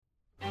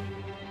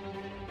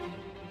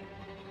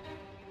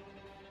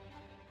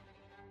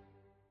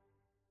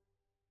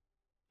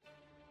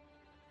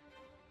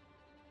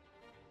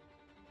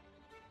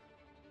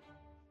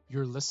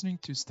You're listening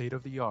to State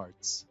of the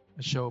Arts,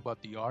 a show about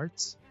the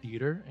arts,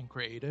 theater, and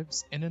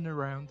creatives in and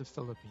around the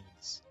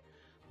Philippines.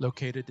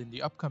 Located in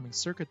the upcoming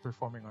Circuit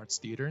Performing Arts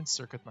Theater in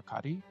Circuit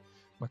Makati,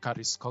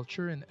 Makati's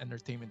culture and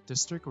entertainment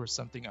district where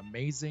something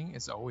amazing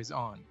is always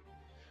on.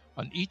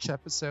 On each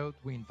episode,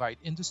 we invite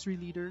industry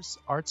leaders,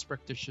 arts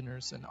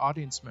practitioners, and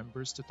audience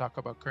members to talk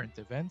about current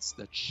events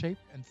that shape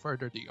and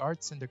further the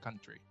arts in the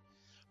country.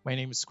 My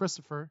name is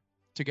Christopher.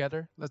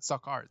 Together, let's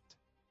talk art.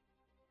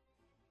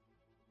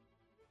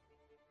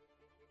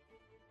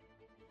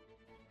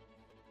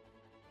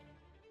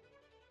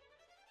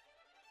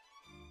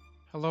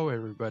 Hello,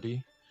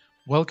 everybody.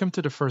 Welcome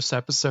to the first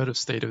episode of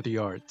State of the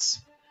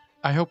Arts.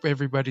 I hope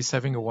everybody's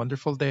having a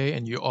wonderful day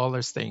and you all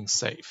are staying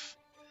safe.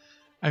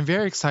 I'm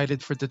very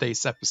excited for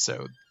today's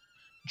episode.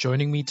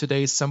 Joining me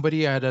today is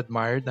somebody I had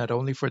admired not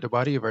only for the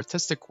body of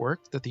artistic work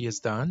that he has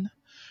done,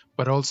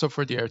 but also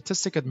for the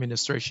artistic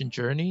administration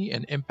journey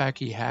and impact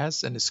he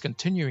has and is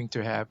continuing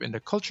to have in the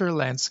cultural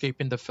landscape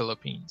in the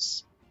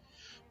Philippines.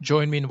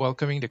 Join me in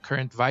welcoming the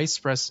current Vice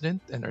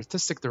President and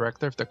Artistic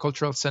Director of the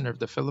Cultural Center of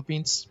the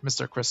Philippines,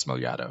 Mr. Chris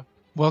Malyado.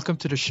 Welcome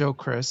to the show,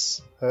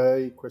 Chris.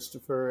 Hi,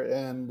 Christopher,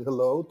 and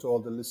hello to all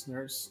the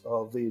listeners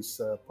of this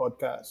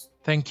podcast.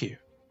 Thank you.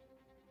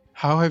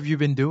 How have you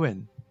been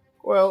doing?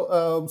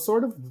 Well,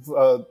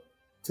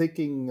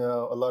 taking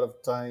a lot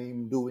of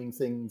time doing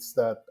things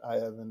that I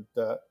haven't,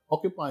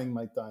 occupying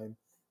my time,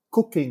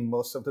 cooking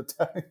most of the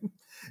time,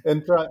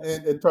 and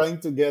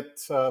trying to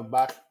get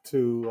back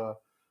to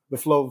the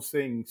flow of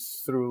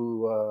things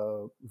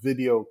through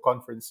video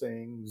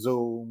conferencing,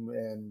 Zoom,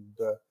 and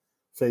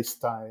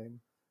FaceTime.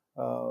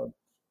 Uh,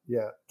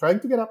 yeah, trying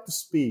to get up to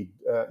speed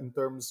in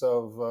terms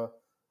of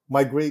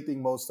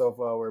migrating most of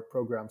our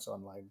programs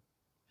online.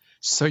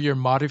 So, your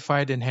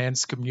modified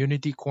enhanced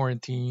community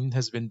quarantine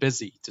has been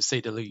busy, to say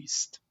the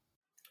least.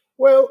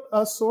 Well,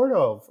 sort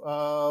of.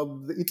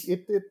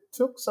 It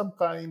took some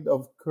kind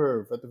of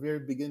curve at the very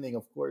beginning.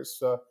 Of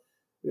course,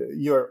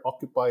 you're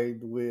occupied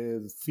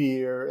with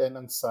fear and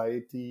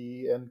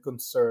anxiety and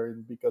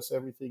concern because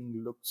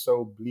everything looked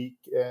so bleak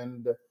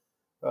and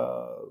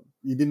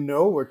you didn't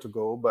know where to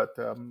go. But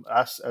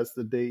as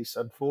the days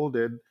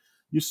unfolded,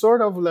 you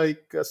sort of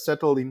like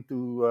settle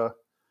into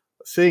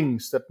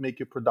things that make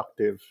you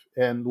productive.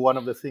 And one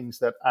of the things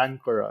that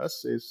anchor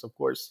us is, of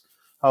course,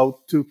 how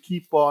to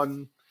keep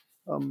on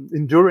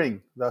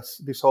enduring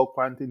this whole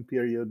quarantine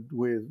period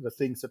with the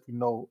things that we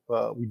know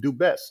we do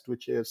best,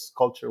 which is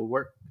cultural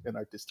work and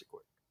artistic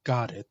work.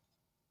 Got it.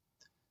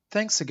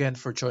 Thanks again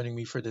for joining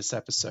me for this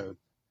episode.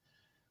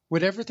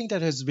 With everything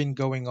that has been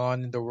going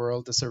on in the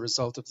world as a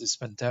result of this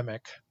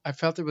pandemic, I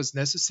felt it was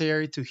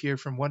necessary to hear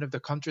from one of the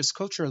country's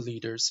cultural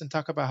leaders and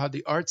talk about how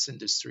the arts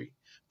industry,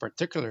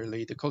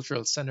 particularly the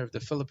Cultural Center of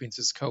the Philippines,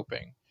 is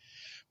coping.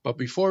 But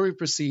before we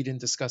proceed in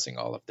discussing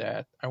all of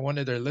that, I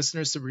wanted our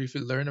listeners to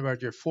briefly learn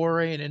about your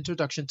foray and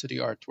introduction to the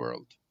art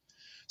world.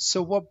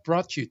 So, what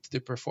brought you to the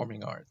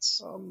performing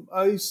arts?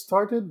 I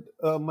started,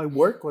 my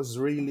work was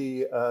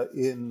really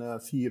in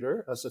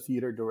theater as a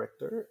theater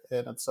director.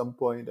 And at some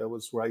point, I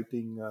was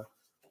writing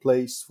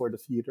plays for the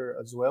theater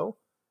as well.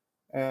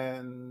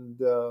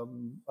 And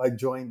I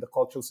joined the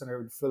Cultural Center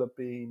of the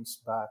Philippines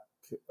back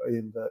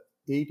in the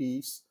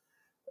 80s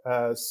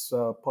as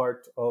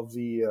part of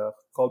the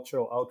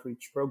cultural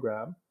outreach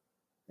program.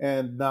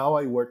 And now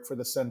I work for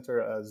the center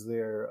as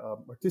their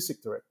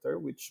artistic director,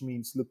 which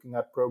means looking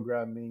at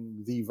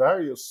programming the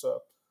various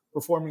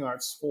performing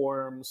arts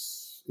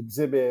forms,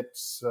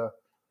 exhibits,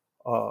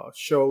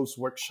 shows,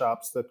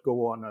 workshops that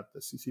go on at the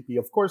CCP.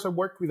 Of course, I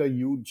work with a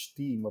huge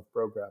team of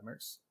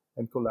programmers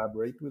and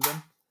collaborate with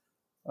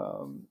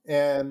them.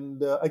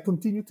 And I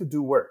continue to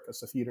do work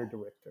as a theater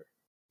director.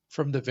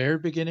 From the very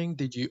beginning,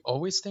 did you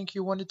always think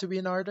you wanted to be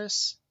an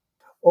artist?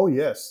 Oh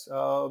yes,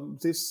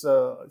 this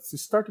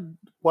started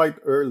quite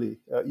early,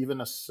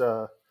 even as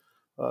a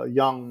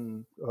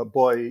young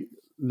boy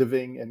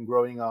living and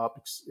growing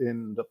up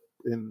in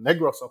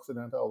Negros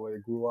Occidental, where I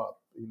grew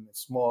up in a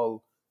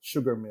small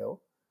sugar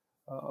mill.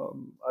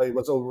 I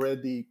was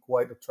already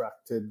quite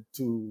attracted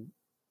to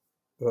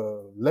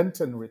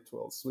Lenten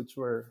rituals, which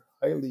were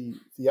highly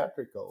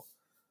theatrical.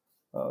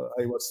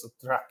 I was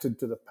attracted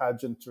to the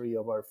pageantry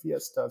of our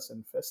fiestas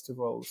and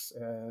festivals,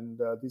 and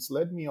this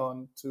led me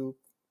on to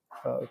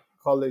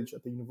college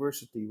at the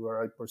university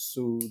where I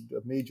pursued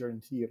a major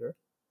in theater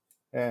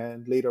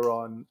and later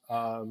on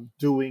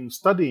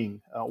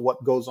studying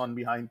what goes on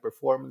behind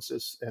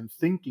performances and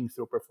thinking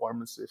through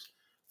performances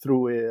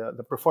through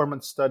the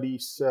performance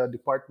studies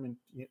department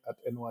at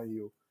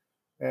NYU.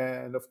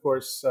 And of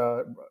course,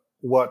 an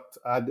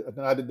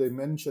added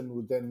dimension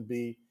would then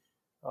be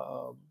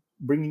uh,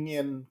 bringing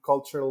in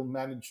cultural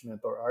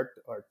management or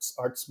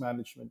arts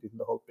management in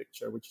the whole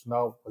picture, which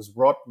now has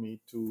brought me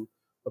to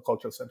the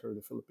Cultural Center of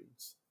the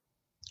Philippines.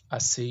 I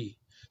see.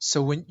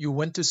 So, when you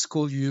went to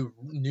school, you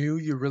knew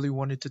you really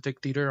wanted to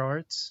take theater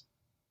arts?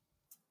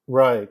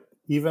 Right.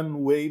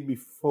 Even way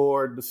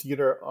before the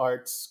theater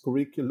arts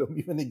curriculum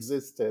even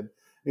existed.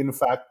 In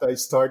fact, I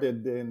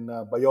started in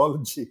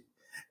biology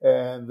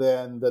And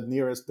then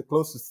the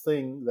closest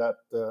thing that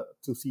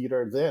to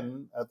theater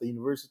then at the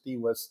university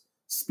was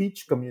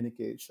speech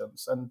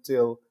communications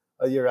until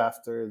a year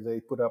after they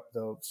put up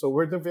the. So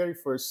we're the very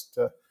first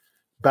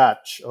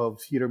batch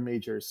of theater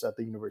majors at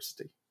the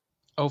university.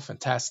 Oh,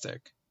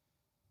 fantastic.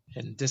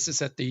 And this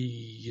is at the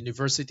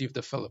University of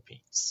the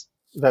Philippines.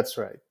 That's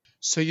right.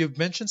 So you've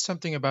mentioned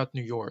something about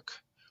New York.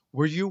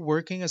 Were you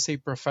working as a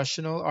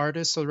professional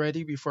artist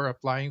already before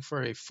applying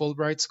for a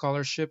Fulbright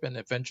scholarship and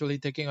eventually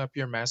taking up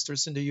your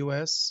master's in the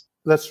US?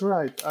 That's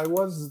right. I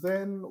was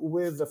then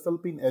with the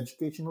Philippine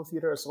Educational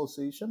Theater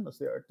Association as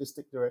the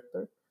artistic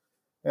director.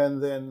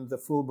 And then the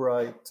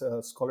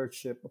Fulbright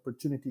scholarship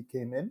opportunity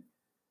came in.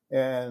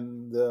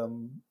 And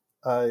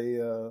I,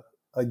 uh,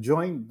 I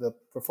joined the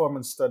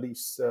performance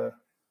studies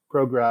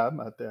program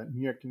at the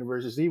New York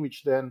University,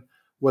 which then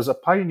was a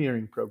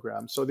pioneering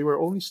program. So they were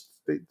only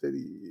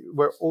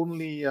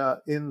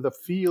in the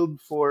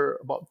field for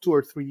about 2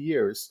 or 3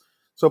 years.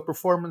 So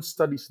performance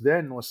studies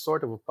then was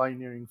sort of a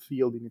pioneering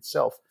field in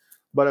itself.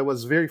 But I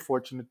was very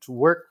fortunate to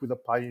work with the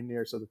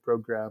pioneers of the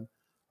program,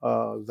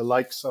 the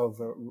likes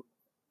of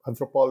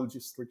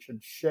anthropologist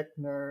Richard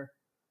Schechner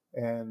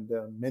and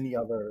many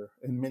other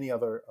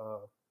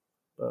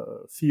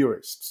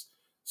theorists.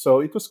 So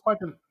it was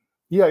quite an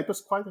yeah, it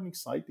was quite an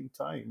exciting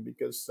time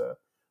because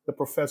the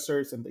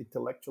professors and the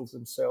intellectuals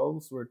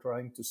themselves were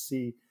trying to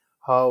see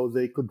how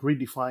they could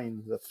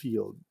redefine the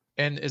field.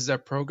 And is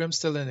that program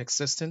still in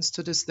existence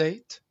to this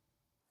date?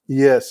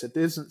 Yes, it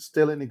is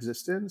still in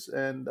existence,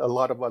 and a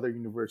lot of other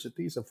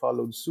universities have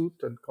followed suit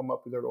and come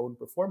up with their own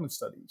performance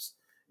studies.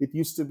 It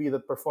used to be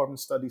that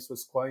performance studies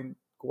was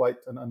quite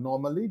an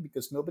anomaly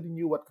because nobody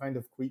knew what kind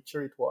of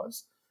creature it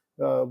was,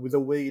 with the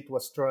way it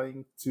was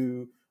trying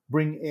to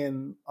bring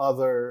in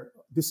other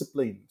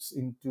disciplines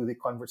into the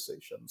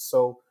conversation.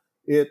 So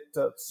it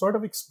sort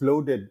of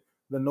exploded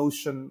the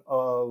notion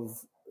of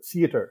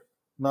theater,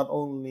 not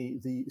only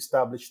the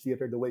established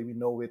theater the way we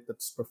know it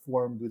that's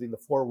performed within the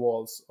four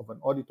walls of an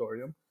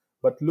auditorium,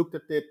 but looked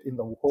at it in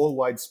the whole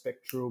wide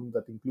spectrum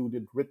that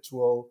included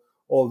ritual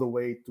all the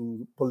way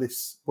to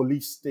police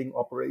sting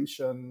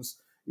operations.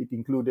 It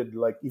included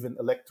like even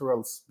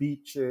electoral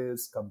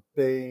speeches,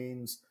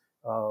 campaigns,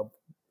 uh,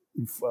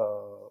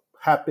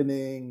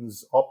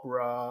 happenings,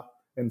 opera,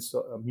 and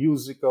so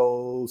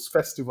musicals,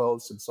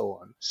 festivals, and so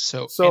on.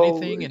 So So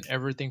anything and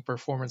everything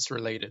performance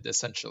related,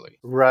 essentially.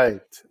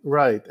 right,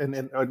 right, and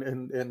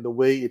the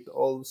way it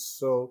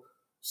also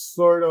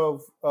sort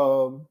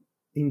of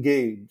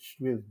engaged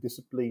with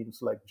disciplines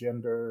like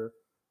gender,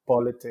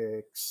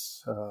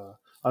 politics,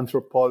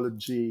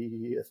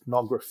 anthropology,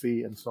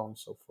 ethnography, and so on and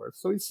so forth.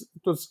 So it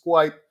was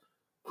quite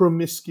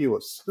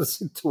promiscuous,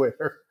 as it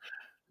were,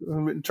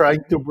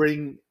 trying to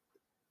bring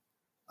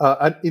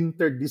an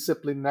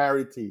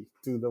interdisciplinarity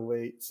to the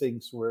way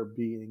things were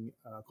being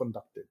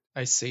conducted.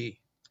 I see.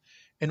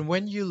 And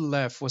when you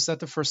left, was that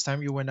the first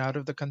time you went out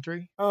of the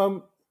country?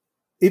 Um,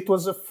 it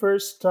was the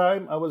first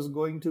time I was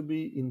going to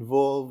be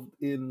involved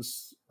in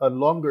a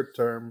longer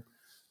term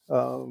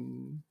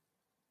um,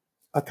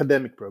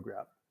 academic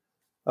program.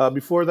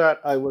 Before that,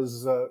 I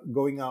was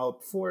going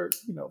out for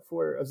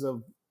for as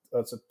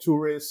a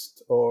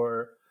tourist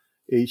or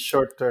a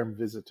short term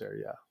visitor.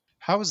 Yeah.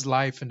 How was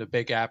life in the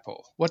Big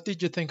Apple? What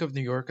did you think of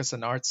New York as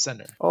an arts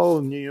center? Oh,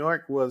 New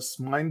York was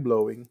mind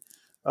blowing.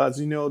 As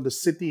you know, the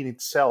city in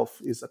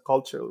itself is a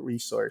cultural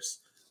resource.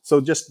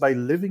 So just by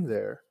living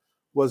there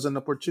was an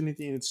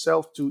opportunity in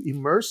itself to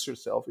immerse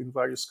yourself in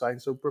various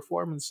kinds of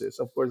performances.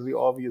 Of course, the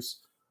obvious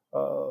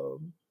uh,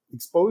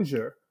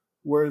 exposure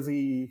were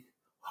the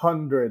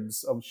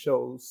hundreds of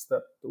shows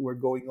that were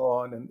going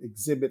on and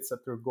exhibits that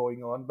were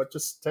going on. But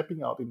just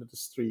stepping out into the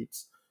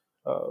streets,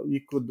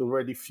 you could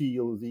already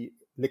feel the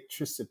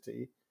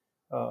electricity.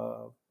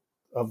 Uh,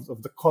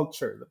 of the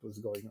culture that was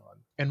going on.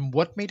 And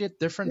what made it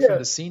different from Yeah,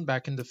 the scene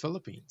back in the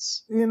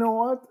Philippines? you know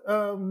what?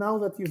 Now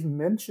that you've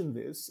mentioned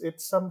this,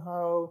 it's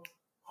somehow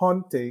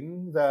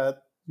haunting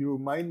that you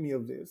remind me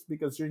of this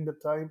because during the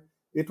time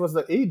it was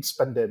the AIDS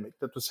pandemic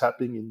that was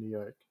happening in New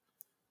York.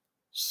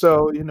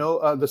 So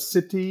the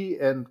city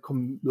and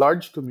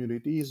large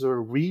communities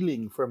are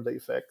reeling from the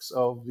effects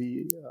of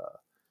the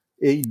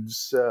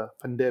AIDS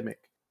pandemic,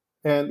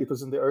 and it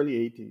was in the early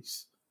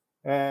 '80s,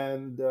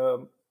 and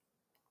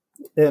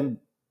and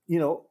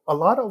a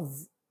lot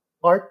of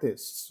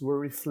artists were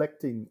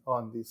reflecting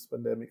on this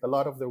pandemic. A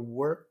lot of their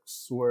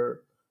works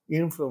were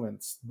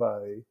influenced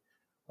by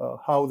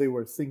how they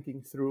were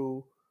thinking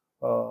through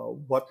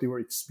what they were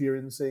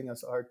experiencing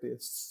as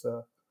artists,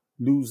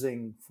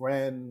 losing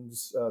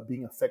friends,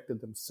 being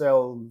affected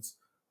themselves,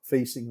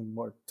 facing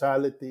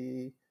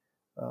mortality,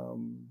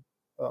 um,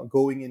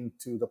 going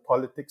into the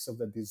politics of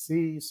the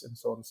disease, and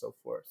so on and so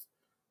forth.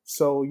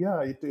 So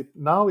yeah,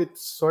 now it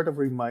sort of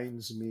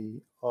reminds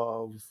me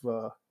of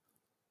the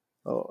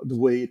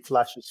way it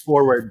flashes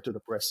forward to the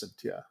present.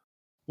 Yeah.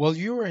 While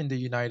you were in the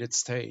United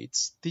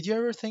States, did you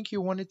ever think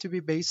you wanted to be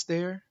based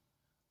there?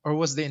 Or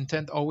was the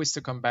intent always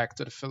to come back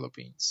to the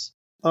Philippines?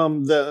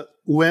 The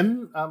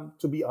when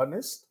To be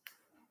honest,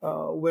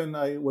 When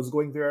I was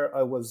going there,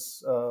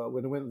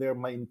 when I went there,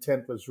 my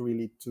intent was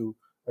really to.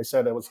 I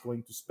said I was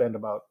going to spend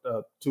about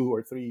 2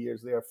 or 3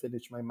 years there,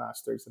 finish my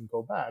masters, and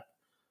go back.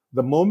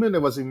 The moment I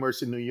was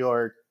immersed in New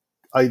York,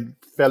 I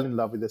fell in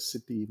love with the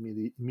city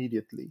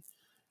immediately.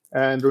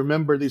 And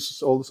remember, this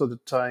is also the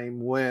time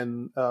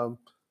when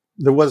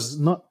there was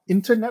not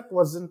internet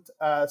wasn't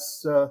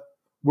as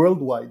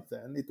worldwide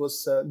then. It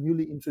was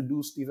newly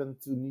introduced even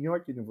to New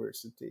York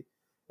University,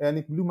 and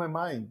it blew my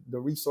mind the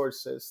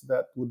resources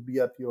that would be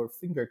at your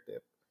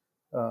fingertips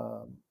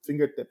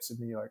in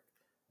New York.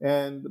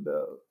 And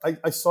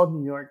I saw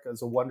New York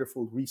as a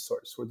wonderful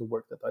resource for the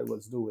work that I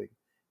was doing,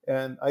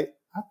 and I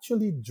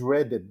actually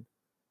dreaded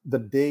the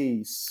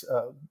days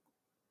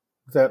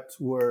that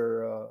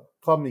were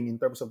coming in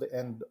terms of the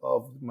end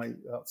of my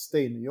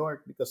stay in New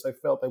York, because I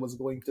felt I was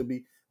going to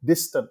be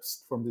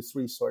distanced from these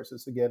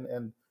resources again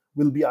and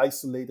will be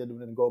isolated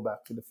when I go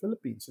back to the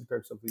Philippines in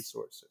terms of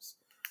resources.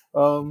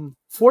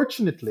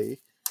 Fortunately,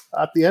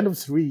 at the end of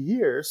 3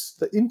 years,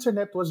 the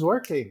internet was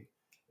working,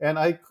 and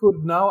I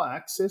could now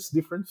access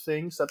different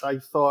things that I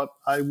thought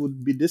I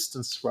would be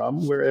distanced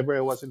from wherever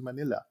I was in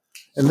Manila.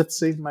 And that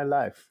saved my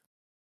life.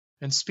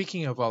 And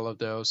speaking of all of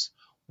those,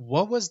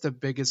 what was the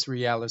biggest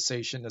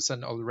realization as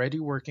an already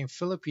working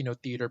Filipino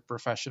theater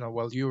professional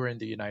while you were in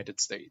the United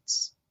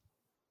States?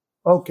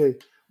 Okay.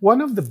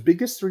 One of the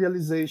biggest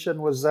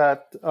realization was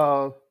that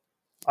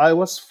I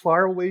was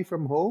far away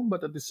from home,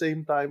 but at the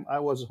same time, I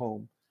was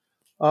home.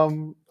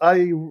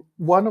 I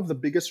One of the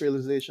biggest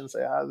realizations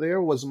I had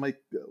there was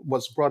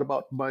brought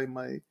about by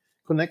my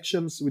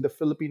connections with the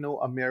Filipino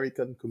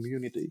American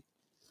community,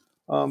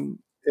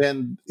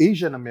 and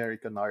Asian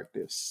American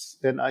artists,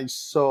 and I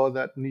saw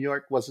that New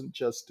York was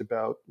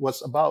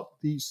about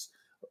these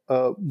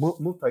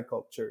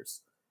multicultures,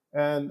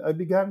 and I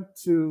began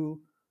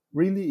to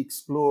really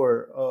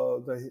explore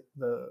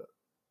the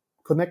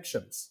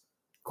connections,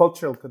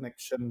 cultural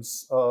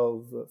connections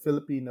of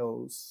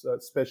Filipinos,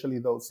 especially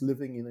those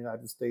living in the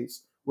United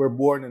States, were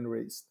born and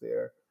raised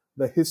there.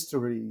 The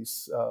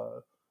histories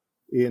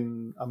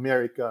in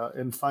America,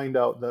 and find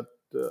out that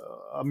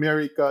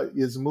America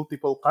is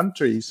multiple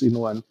countries in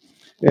one.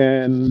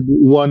 And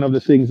one of the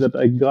things that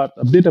I got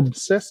a bit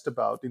obsessed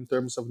about in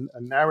terms of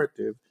a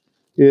narrative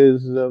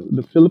is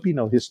the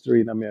Filipino history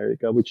in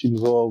America, which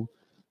involved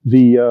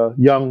the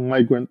young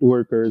migrant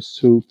workers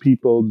who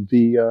peopled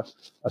the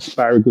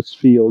asparagus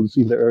fields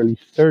in the early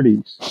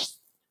 30s,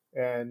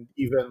 and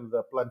even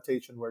the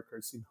plantation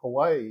workers in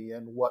Hawaii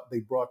and what they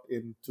brought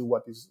into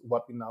what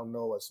we now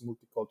know as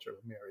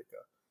multicultural America.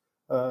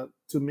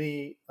 To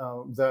me,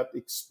 that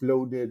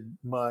exploded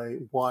my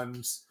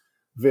once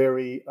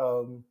very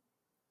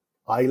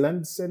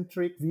island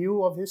centric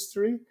view of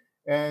history,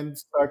 and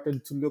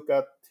started to look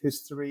at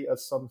history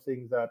as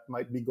something that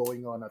might be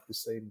going on at the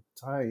same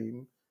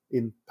time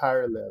in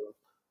parallel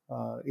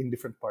in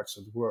different parts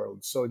of the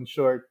world. So, in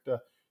short,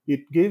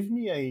 it gave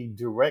me a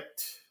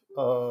direct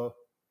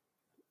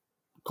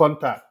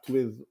contact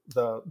with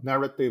the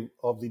narrative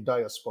of the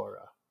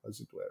diaspora, as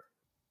it were.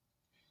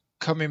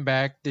 Coming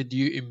back, did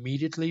you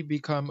immediately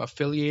become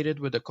affiliated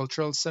with the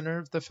Cultural Center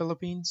of the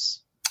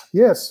Philippines?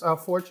 Yes,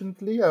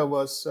 fortunately, I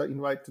was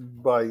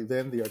invited by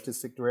then the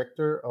artistic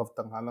director of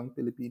Tanghalang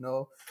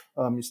Filipino,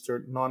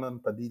 Mr. Nonon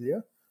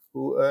Padilla,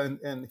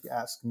 and he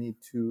asked me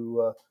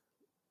to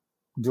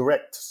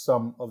direct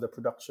some of the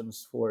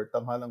productions for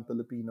Tanghalang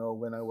Filipino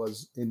when I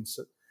was in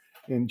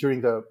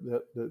during the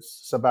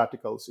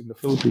sabbaticals in the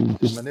Philippines,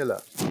 in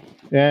Manila.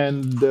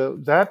 And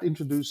that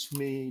introduced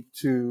me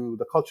to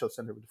the Cultural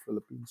Center of the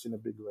Philippines in a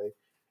big way.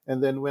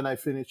 And then when I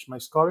finished my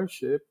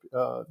scholarship,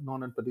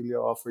 Nonan Padilla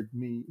offered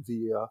me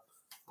the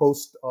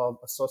post of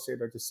Associate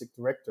Artistic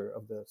Director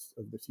of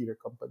the theater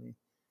company.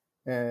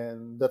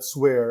 And that's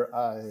where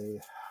I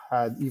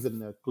had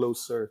even a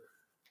closer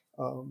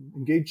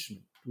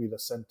engagement with the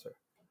center.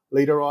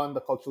 Later on,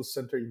 the Cultural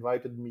Center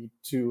invited me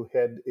to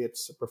head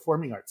its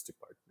performing arts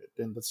department,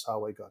 and that's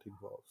how I got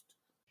involved.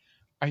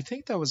 I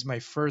think that was my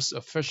first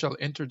official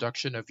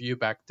introduction of you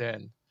back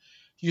then.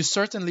 You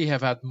certainly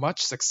have had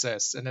much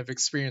success and have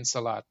experienced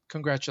a lot.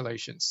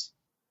 Congratulations.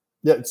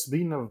 Yeah, it's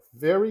been a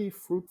very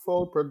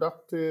fruitful,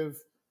 productive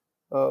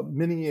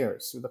many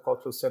years with the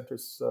cultural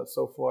centers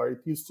so far. It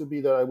used to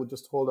be that I would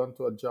just hold on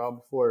to a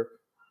job for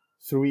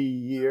 3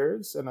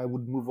 years and I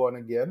would move on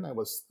again. I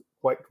was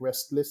quite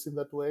restless in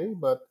that way,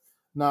 but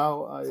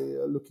now,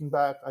 looking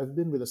back, I've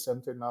been with the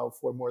center now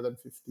for more than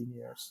 15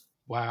 years.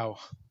 Wow.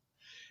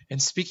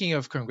 And speaking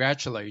of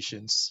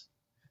congratulations,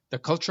 the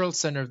Cultural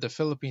Center of the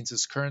Philippines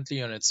is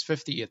currently on its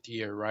 50th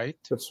year, right?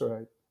 That's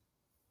right.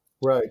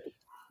 Right.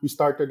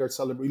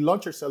 We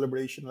launched our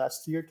celebration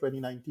last year,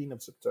 2019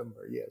 of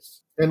September,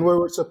 yes. And we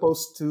were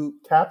supposed to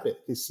cap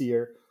it this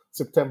year,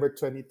 September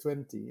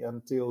 2020,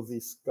 until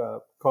this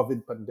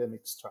COVID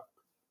pandemic struck.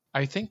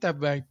 I think that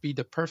might be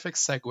the perfect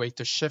segue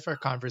to shift our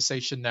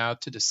conversation now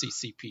to the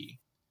CCP.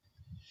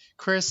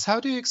 Chris, how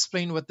do you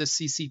explain what the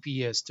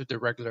CCP is to the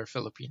regular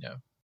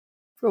Filipino?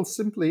 Well,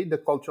 simply, the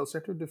Cultural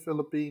Center of the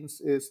Philippines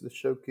is the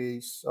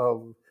showcase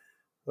of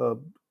uh,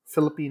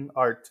 Philippine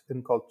art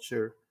and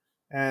culture,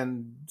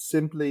 And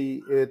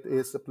simply, it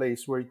is a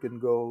place where you can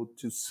go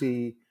to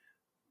see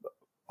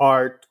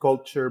art,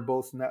 culture,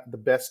 both the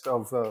best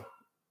of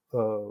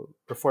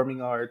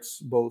performing arts,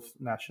 both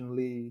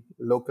nationally,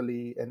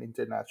 locally, and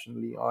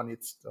internationally on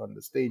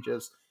the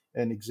stages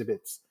and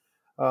exhibits.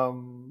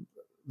 Um,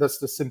 that's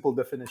the simple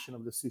definition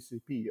of the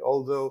CCP.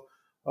 Although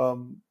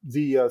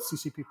the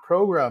CCP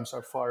programs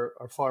are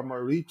far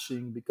more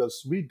reaching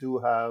because we do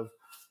have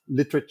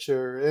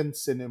literature and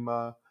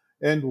cinema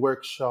and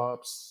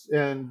workshops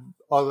and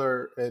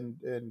other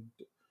and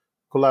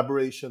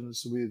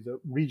collaborations with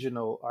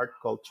regional art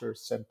culture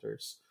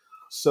centers.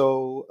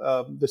 So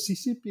the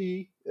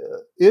CCP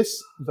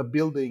is the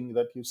building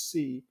that you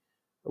see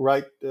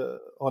right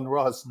on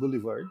Rojas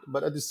Boulevard,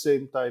 but at the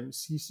same time,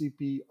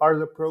 CCP are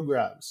the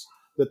programs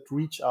that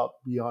reach out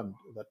beyond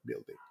that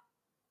building.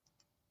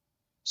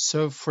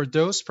 So, for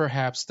those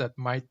perhaps that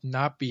might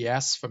not be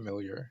as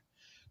familiar,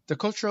 the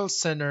Cultural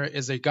Center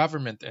is a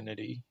government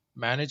entity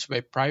managed by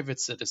private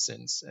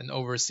citizens and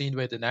overseen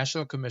by the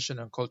National Commission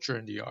on Culture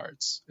and the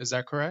Arts. Is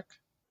that correct?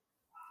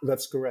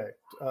 That's correct.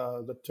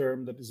 The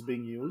term that is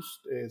being used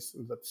is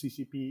that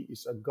CCP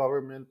is a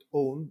government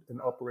owned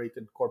and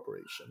operated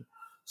corporation.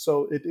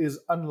 So it is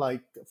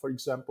unlike, for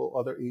example,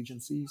 other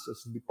agencies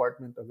as the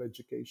Department of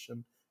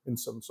Education and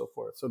so on and so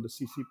forth. So the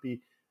CCP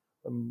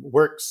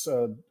works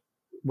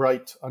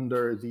right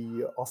under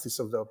the Office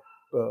of the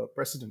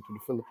President of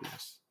the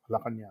Philippines,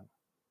 Malacanang.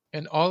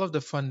 And all of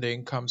the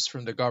funding comes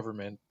from the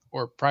government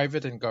or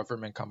private and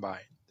government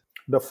combined.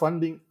 The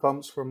funding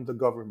comes from the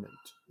government,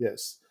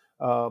 yes.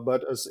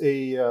 But as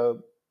a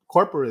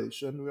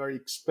corporation, we are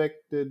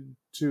expected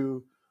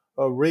to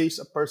raise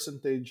a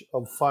percentage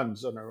of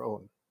funds on our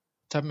own.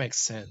 That makes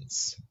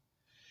sense.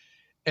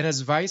 And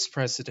as vice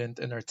president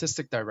and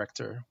artistic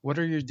director, what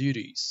are your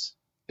duties?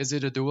 Is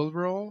it a dual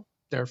role,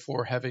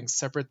 therefore having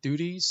separate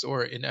duties,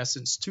 or in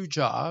essence, two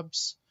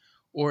jobs?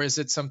 Or is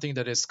it something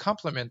that is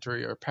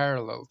complementary or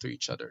parallel to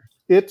each other?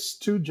 It's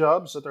two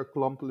jobs that are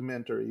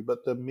complementary,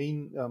 but the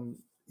main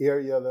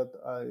area that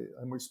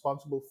I'm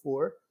responsible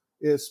for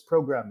is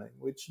programming,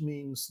 which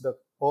means that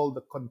all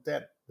the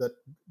content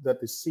that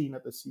is seen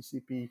at the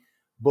CCP,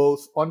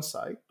 both on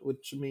site,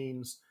 which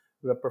means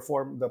the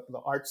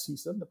art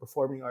season, the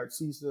performing art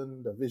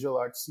season, the visual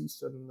art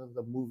season,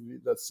 the movie,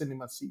 the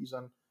cinema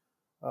season,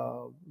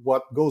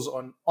 what goes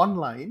on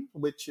online,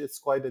 which is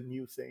quite a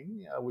new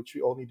thing, which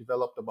we only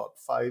developed about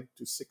 5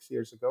 to 6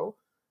 years ago.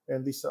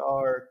 And these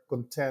are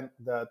content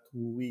that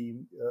we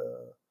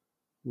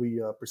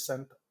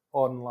present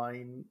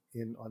online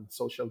on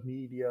social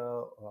media,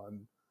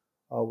 on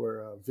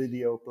our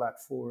video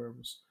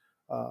platforms.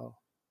 Uh,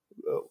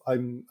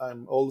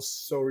 I'm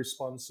also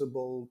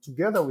responsible,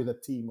 together with a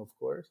team, of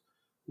course,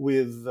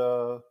 with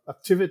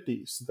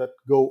activities that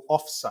go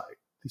off-site.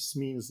 This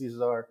means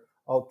these are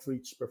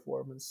outreach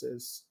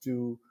performances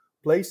to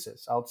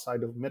places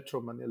outside of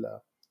Metro Manila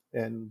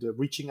and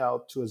reaching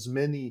out to as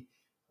many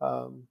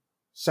um,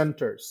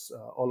 centers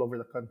all over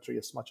the country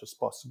as much as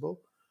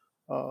possible.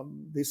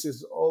 This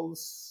is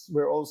also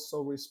we're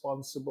also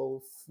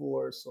responsible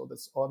for, so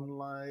that's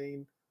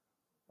online,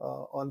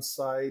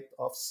 on-site,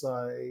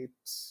 off-site,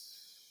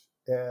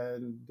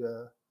 and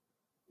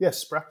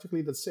yes,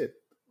 practically that's it.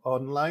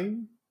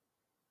 Online,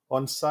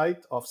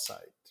 on-site, off-site,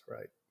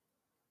 right?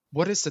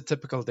 What is the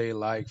typical day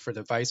like for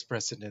the vice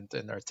president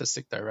and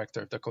artistic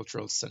director of the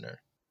Cultural Center?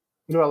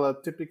 Well,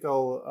 a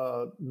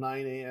typical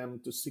 9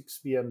 a.m. to 6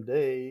 p.m.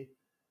 day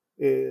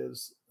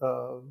is,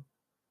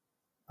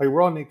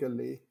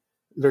 ironically,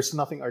 there's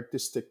nothing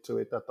artistic to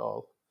it at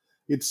all.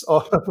 It's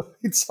all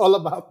it's all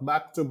about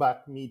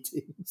back-to-back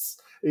meetings.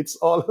 It's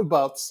all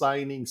about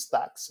signing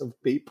stacks of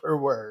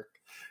paperwork.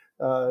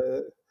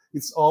 Uh,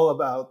 it's all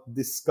about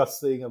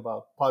discussing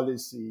about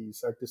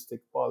policies,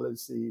 artistic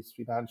policies,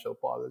 financial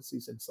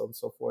policies, and so on and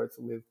so forth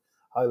with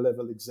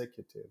high-level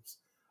executives.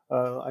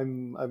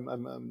 And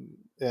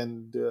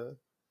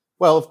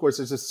well, of course,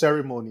 there's a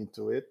ceremony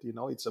to it.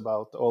 It's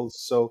about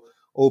also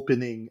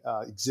opening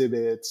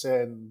exhibits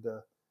and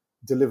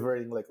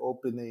delivering like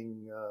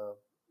opening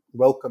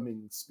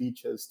welcoming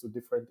speeches to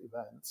different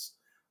events,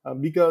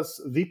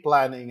 because the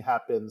planning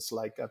happens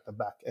like at the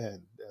back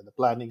end. The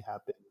planning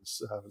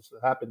happens has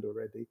happened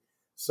already.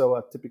 So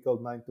a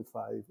typical 9 to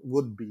 5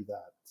 would be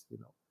that.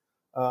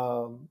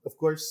 Of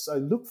course, I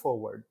look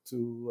forward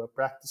to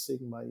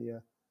practicing my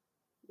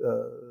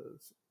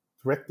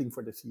directing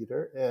for the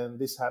theater, and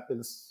this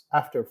happens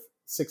after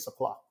 6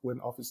 o'clock when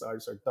office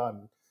hours are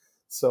done.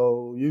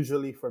 So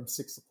usually from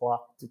 6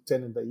 o'clock to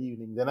 10 in the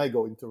evening, then I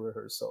go into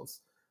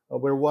rehearsals.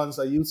 Where once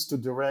I used to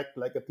direct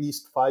like at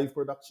least 5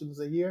 productions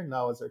a year,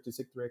 now as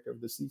artistic director of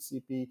the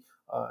CCP,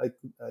 I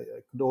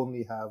could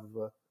only have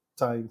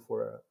time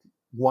for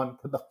one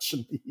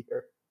production a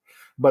year.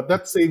 But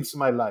that saves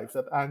my life.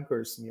 That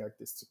anchors me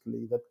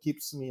artistically. That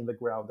keeps me in the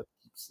ground. That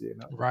keeps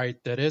Right,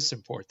 that is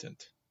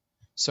important.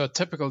 So a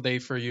typical day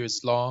for you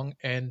is long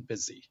and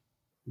busy.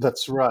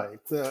 That's right.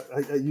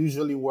 I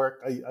usually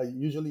work. I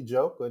usually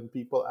joke when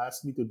people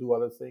ask me to do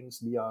other things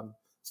beyond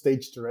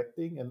stage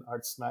directing and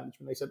arts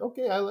management. I said,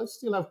 okay, I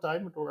still have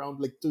time at around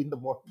like 2 in the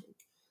morning.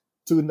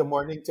 2 in the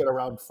morning till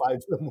around 5 in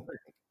the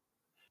morning.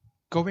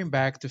 Going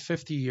back to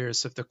 50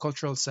 years of the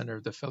Cultural Center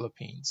of the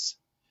Philippines.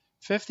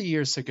 50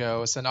 years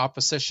ago, as an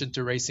opposition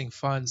to raising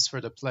funds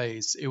for the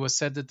plays, it was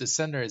said that the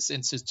center is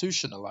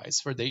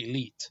institutionalized for the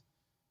elite.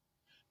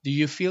 Do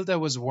you feel that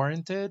was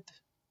warranted?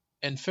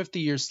 And 50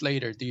 years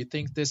later, do you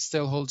think this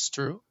still holds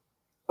true?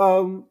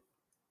 Um,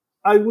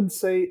 I would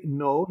say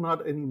no,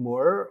 not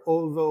anymore.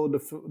 Although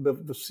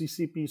the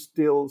CCP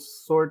still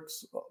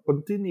sorts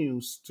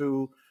continues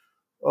to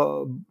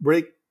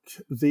break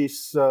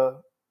this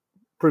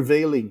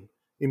prevailing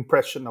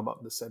impression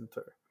about the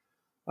center.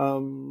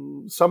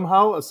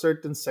 Somehow, a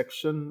certain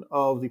section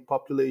of the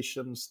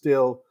population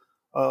still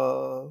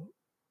uh,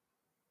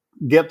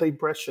 get the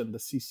impression the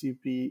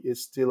CCP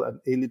is still an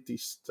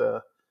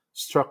elitist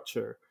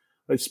structure.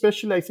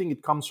 Especially, I think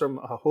it comes from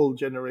a whole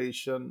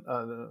generation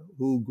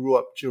who grew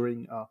up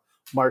during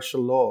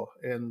martial law,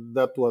 and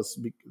that was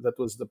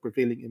the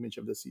prevailing image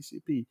of the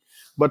CCP.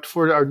 But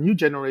for our new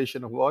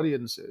generation of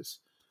audiences,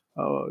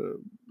 uh,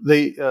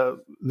 they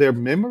their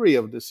memory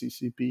of the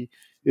CCP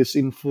is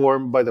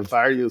informed by the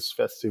various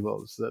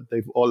festivals that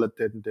they've all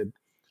attended.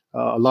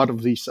 A lot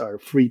of these are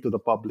free to the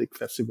public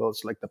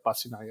festivals, like the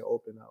Pasinaya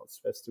Open House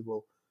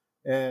Festival,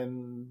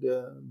 and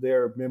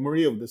their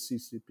memory of the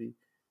CCP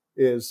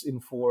is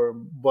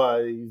informed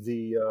by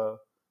the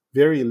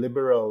very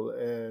liberal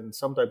and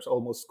sometimes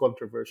almost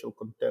controversial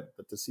content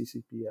that the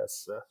CCP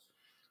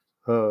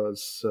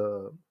has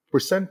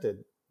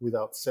presented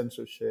without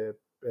censorship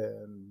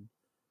and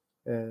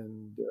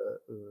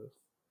uh, uh,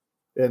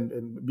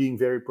 and being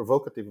very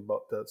provocative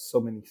about so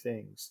many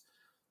things.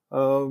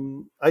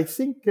 I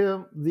think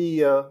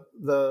the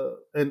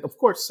and of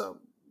course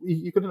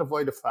you couldn't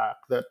avoid the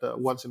fact that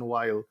once in a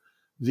while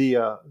the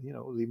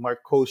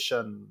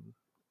Marcosian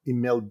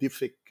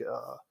emeldific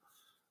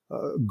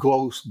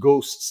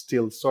ghost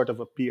still sort of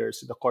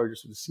appears in the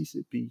corridors of the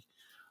CCP,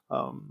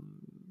 um,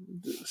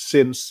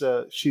 since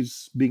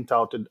she's being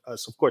touted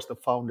as, of course, the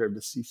founder of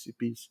the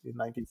CCP in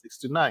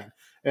 1969,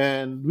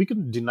 and we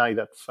can deny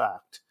that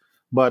fact.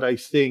 But I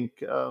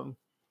think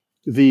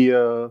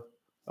the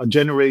a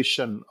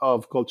generation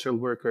of cultural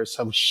workers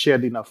have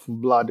shed enough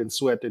blood and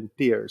sweat and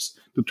tears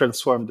to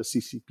transform the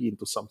CCP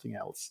into something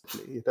else.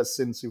 It has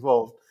since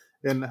evolved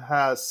and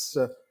has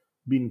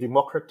been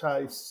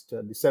democratized,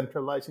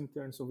 decentralized in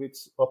terms of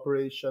its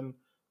operation,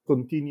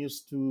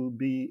 continues to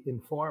be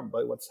informed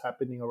by what's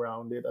happening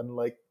around it,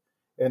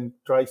 and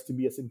tries to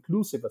be as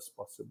inclusive as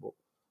possible,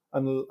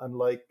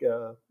 unlike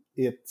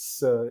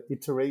its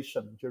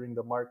iteration during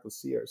the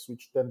Marcos years,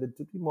 which tended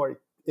to be more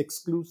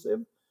exclusive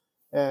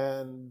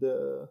and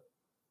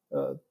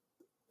uh,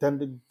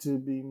 tended to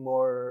be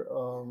more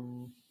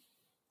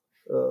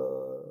uh,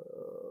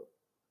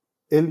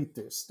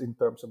 elitist in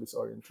terms of its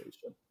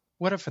orientation.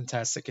 What a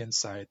fantastic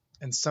insight,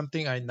 and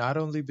something I not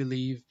only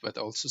believe but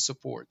also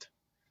support.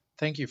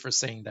 Thank you for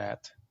saying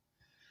that.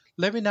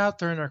 Let me now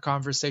turn our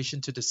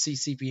conversation to the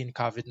CCP and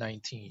COVID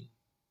 19.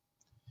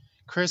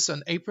 Chris,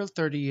 on April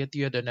 30th,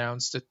 you had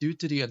announced that due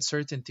to the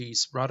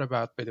uncertainties brought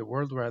about by the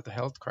worldwide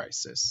health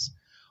crisis,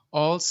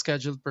 all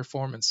scheduled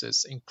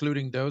performances,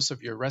 including those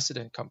of your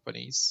resident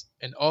companies,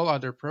 and all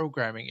other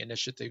programming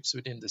initiatives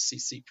within the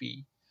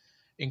CCP,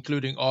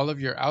 including all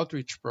of your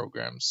outreach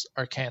programs,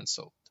 are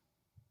canceled.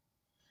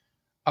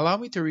 Allow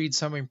me to read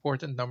some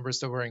important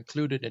numbers that were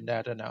included in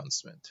that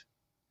announcement.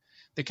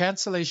 The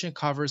cancellation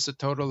covers a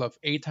total of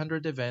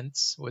 800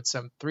 events with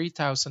some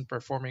 3,000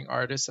 performing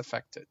artists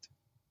affected.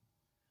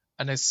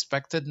 An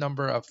expected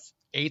number of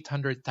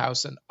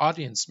 800,000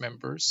 audience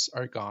members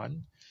are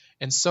gone,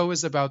 and so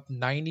is about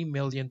 90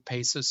 million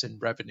pesos in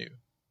revenue.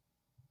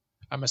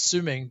 I'm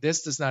assuming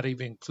this does not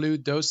even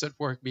include those that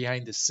work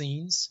behind the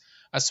scenes,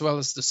 as well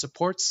as the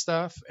support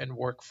staff and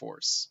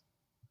workforce.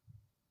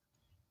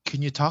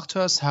 Can you talk to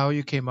us how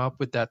you came up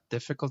with that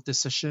difficult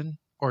decision,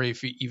 or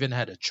if you even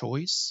had a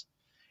choice?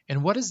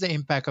 And what is the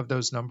impact of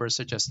those numbers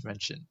I just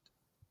mentioned?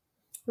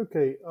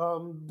 Okay,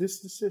 this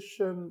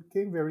decision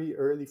came very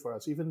early for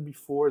us, even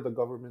before the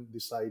government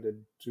decided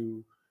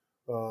to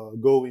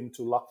go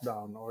into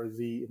lockdown or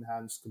the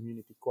enhanced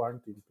community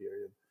quarantine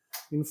period.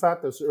 In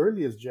fact, as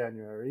early as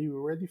January, we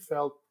already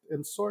felt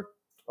and sort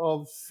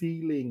of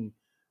feeling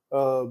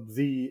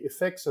the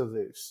effects of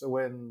this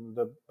when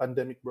the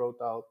pandemic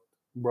broke out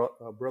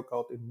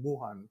in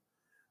Wuhan.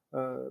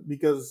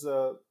 Because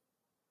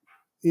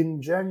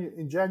in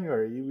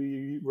January,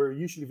 we were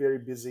usually very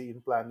busy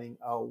in planning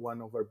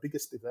one of our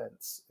biggest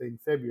events in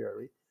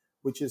February,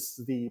 which is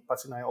the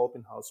Pasinaya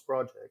Open House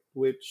project,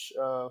 which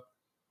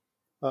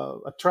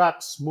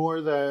attracts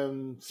more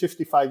than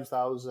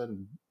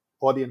 55,000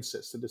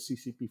 audiences to the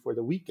CCP for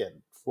the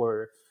weekend,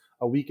 for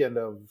a weekend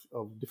of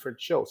different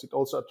shows. It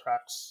also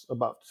attracts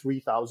about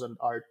 3,000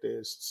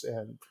 artists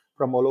and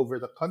from all over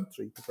the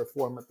country to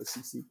perform at the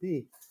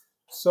CCP.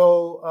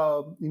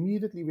 So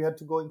immediately we had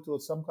to go into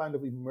some kind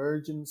of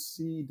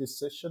emergency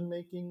decision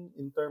making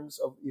in terms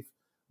of if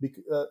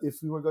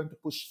we were going to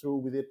push through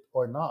with it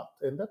or not,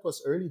 and that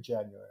was early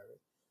January.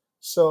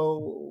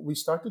 So we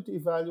started to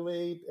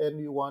evaluate, and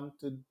we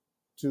wanted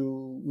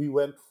we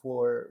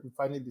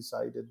finally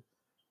decided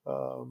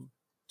um,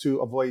 to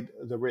avoid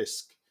the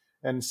risk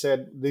and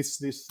said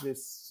this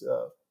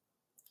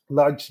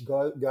large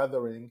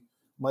gathering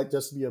might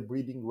just be a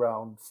breeding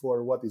ground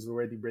for what is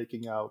already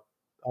breaking out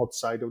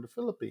outside of the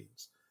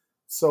Philippines.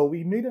 So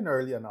we made an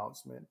early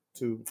announcement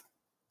to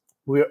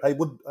we I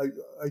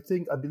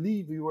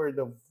believe we were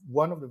the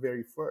one of the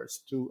very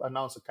first to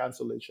announce a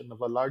cancellation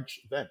of a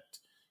large event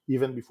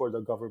even before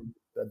the government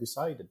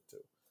decided to.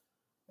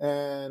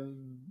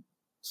 And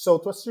so,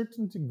 to a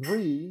certain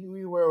degree,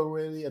 we were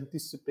already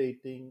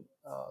anticipating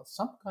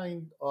some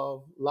kind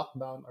of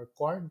lockdown or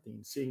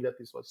quarantine, seeing that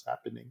this was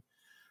happening.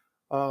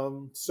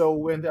 So,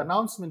 when the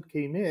announcement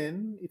came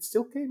in, it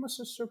still came as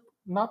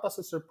not as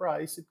a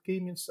surprise. It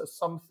came in as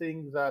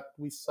something that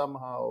we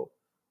somehow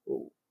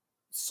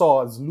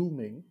saw as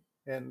looming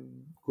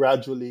and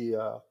gradually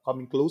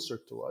coming closer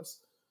to us.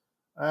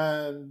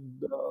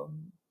 And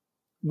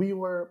we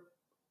were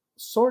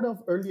sort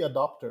of early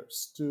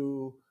adopters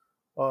to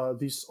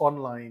this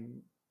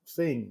online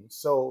thing.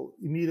 So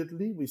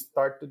immediately we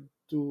started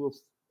to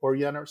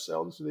orient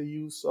ourselves to the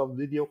use of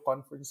video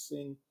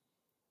conferencing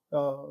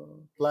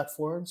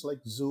platforms like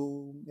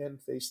Zoom and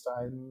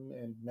FaceTime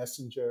and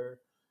Messenger,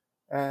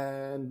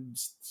 and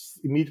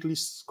immediately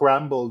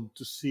scrambled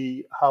to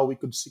see how we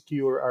could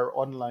secure our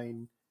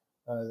online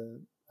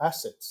uh,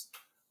 assets.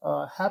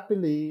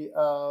 Happily,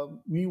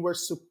 we were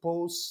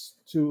supposed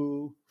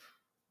to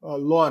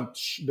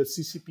launch the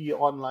CCP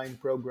online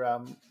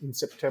program in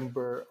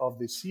September of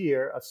this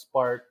year as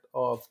part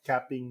of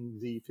capping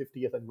the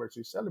 50th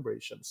anniversary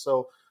celebration.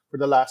 So, for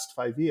the last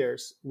 5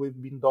 years,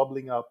 we've been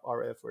doubling up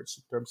our efforts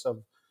in terms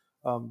of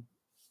um,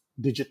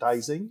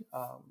 digitizing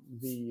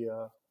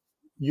the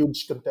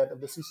huge content of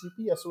the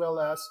CCP, as well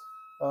as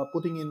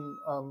putting in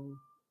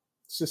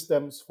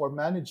systems for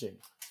managing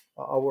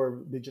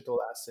our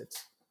digital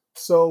assets.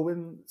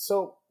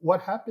 So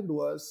what happened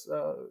was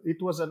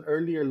it was an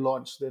earlier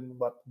launch than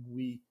what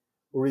we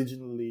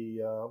originally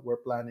were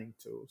planning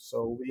to.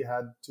 So we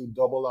had to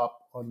double up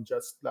on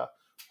just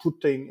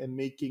putting and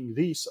making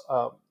these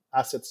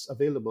assets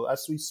available.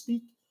 As we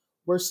speak,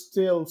 we're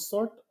still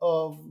sort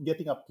of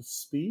getting up to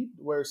speed.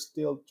 We're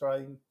still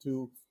trying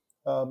to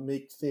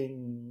make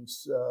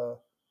things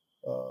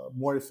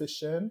more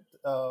efficient.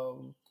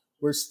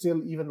 We're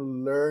still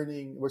even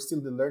learning. We're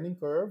still the learning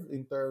curve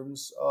in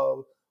terms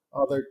of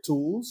other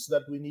tools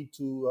that we need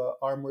to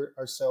armor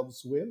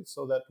ourselves with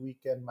so that we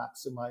can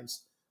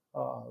maximize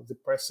the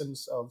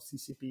presence of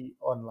CCP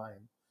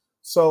online.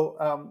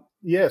 So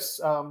yes,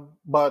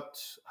 but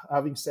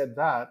having said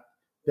that,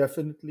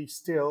 definitely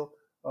still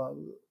uh,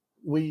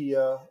 we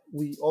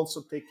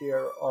also take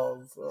care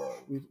of.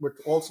 We're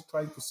also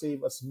trying to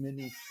save as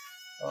many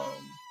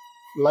um,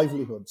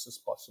 livelihoods as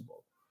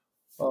possible.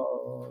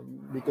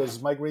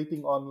 Because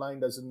migrating online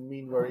doesn't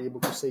mean we're able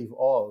to save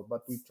all,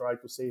 but we try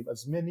to save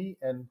as many,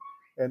 and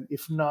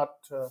if not,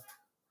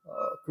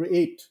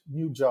 create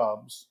new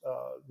jobs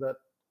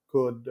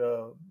could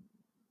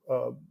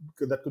uh,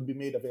 that could be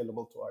made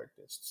available to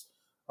artists.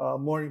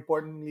 More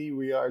importantly,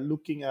 we are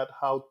looking at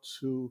how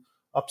to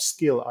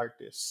upskill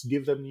artists,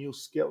 give them new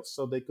skills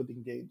so they could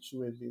engage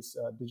with this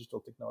digital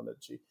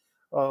technology.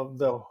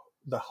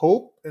 The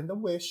hope and the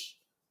wish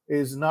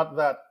is not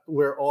that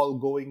we're all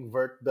going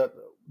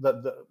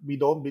we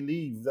don't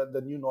believe that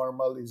the new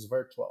normal is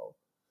virtual.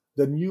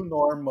 The new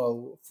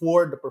normal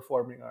for the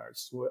performing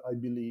arts, I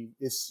believe,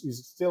 is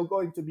still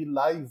going to be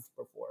live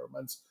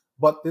performance,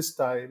 but this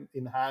time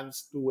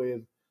enhanced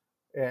and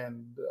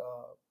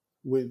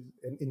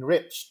and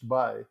enriched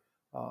by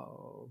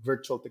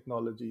virtual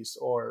technologies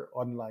or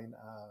online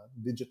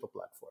digital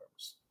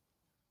platforms.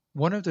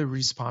 One of the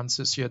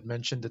responses you had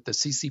mentioned that the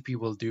CCP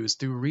will do is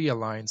to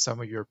realign some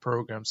of your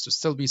programs to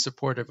still be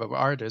supportive of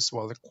artists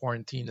while the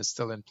quarantine is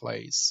still in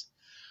place.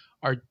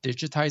 Are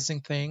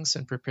digitizing things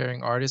and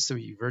preparing artists to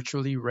be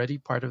virtually ready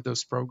part of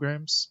those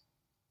programs?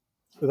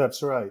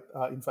 That's right.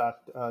 In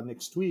fact,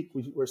 next week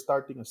we're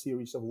starting a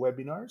series of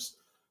webinars.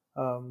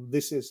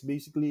 This is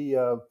basically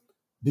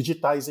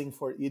digitizing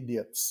for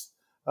idiots,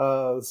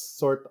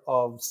 sort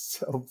of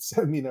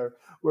seminar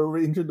where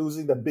we're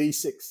introducing the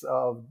basics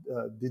of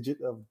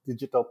of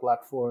digital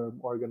platform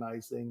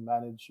organizing,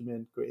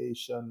 management,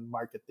 creation,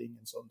 marketing,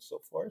 and so on and so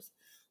forth.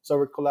 So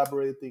we're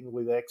collaborating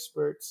with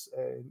experts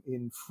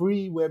in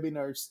free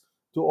webinars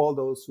to all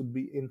those who'd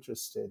be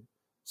interested.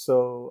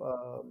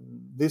 So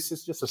this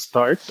is just a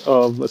start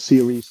of a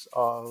series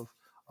of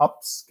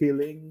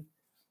upskilling,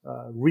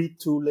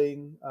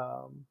 retooling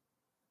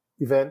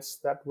events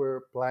that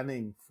we're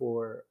planning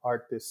for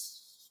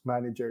artists,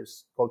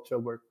 managers,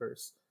 cultural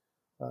workers,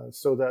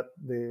 so that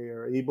they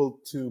are able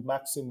to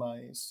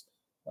maximize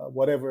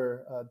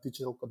whatever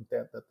digital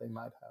content that they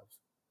might have.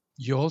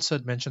 You also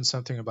had mentioned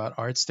something about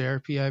arts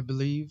therapy, I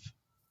believe.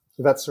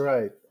 So that's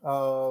right.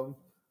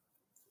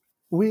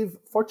 We've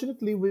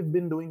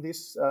been doing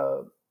this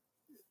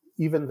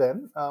even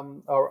then.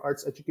 Our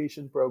arts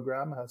education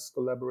program has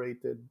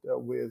collaborated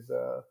with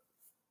uh,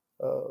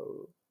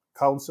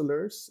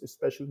 counselors,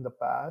 especially in the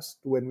past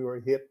when we were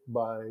hit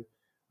by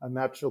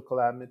natural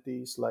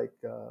calamities like,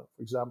 for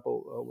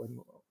example, when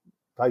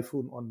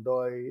Typhoon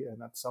Ondoy,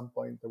 and at some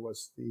point there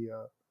was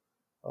the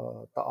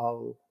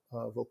Taal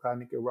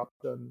volcanic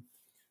eruption.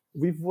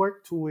 We've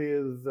worked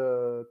with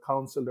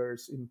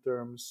counselors in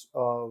terms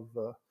of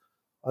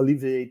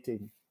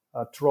alleviating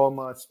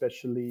trauma,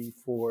 especially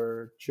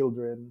for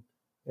children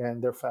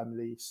and their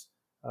families,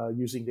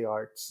 using the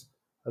arts,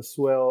 as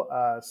well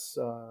as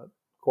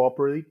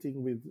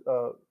cooperating with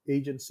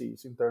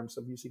agencies in terms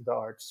of using the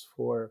arts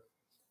for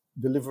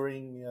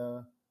delivering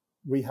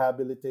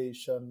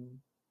rehabilitation,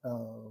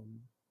 um,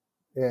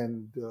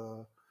 and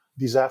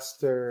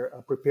disaster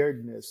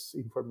preparedness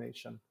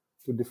information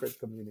to different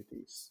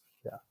communities.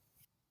 Yeah.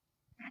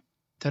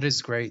 That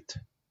is great.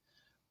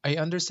 I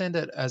understand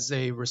that as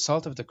a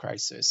result of the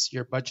crisis,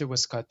 your budget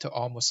was cut to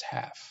almost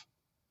half.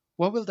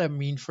 What will that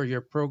mean for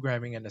your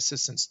programming and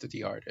assistance to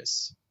the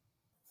artists?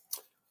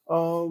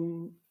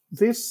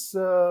 This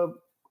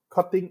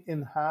cutting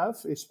in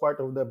half is part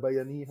of the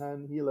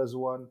Bayanihan Heal as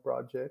One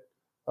project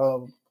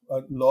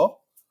law,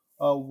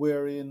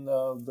 wherein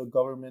the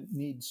government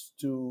needs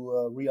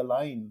to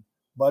realign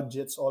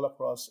budgets all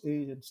across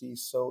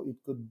agencies so it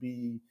could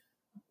be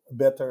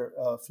better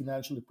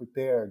financially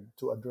prepared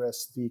to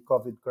address the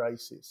COVID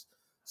crisis.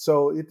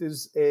 So it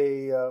is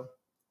a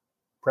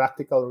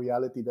practical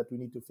reality that we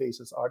need to face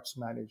as arts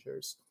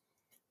managers.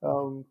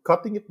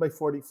 Cutting it by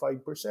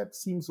 45%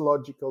 seems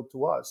logical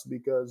to us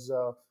because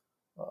a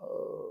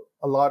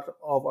lot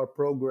of our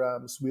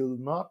programs will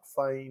not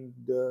find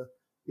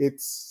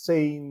its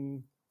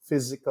same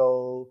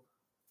physical,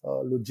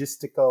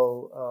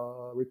 logistical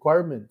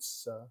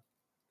requirements,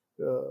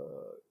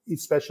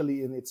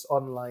 especially in its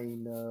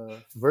online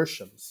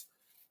versions.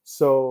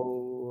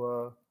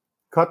 So,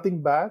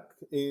 cutting back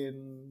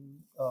in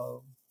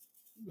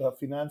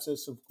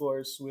finances, of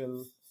course,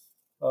 will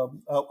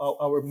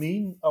our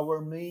main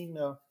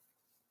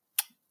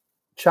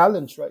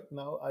challenge right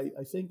now,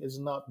 I think, is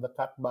not the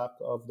cutback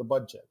of the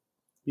budget,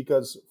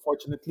 because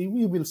fortunately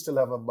we will still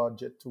have a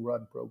budget to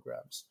run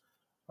programs.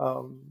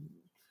 Um,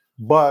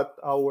 but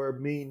our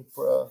main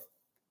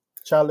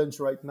challenge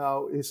right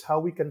now is how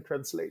we can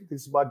translate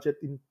this budget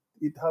in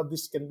it, how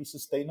this can be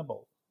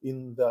sustainable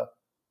in the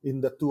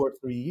 2 or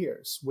 3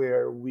 years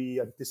where we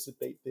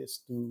anticipate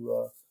this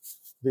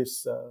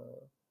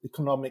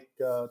economic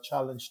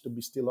challenge to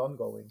be still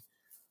ongoing.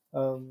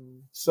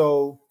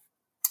 So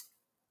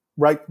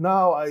right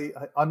now, I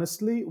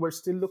honestly, we're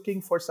still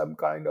looking for some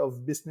kind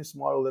of business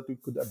model that we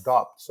could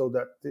adopt so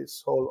that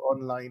this whole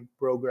online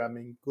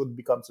programming could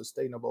become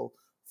sustainable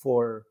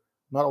for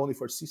not only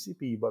for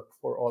CCP but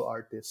for all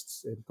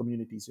artists and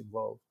communities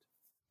involved.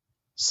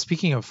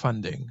 Speaking of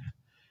funding,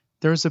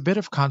 there was a bit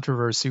of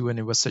controversy when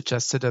it was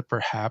suggested that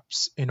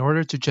perhaps, in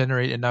order to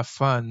generate enough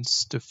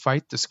funds to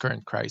fight this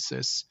current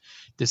crisis,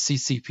 the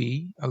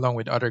CCP, along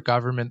with other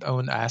government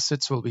owned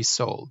assets, will be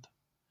sold.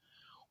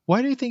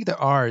 Why do you think the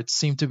arts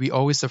seem to be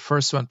always the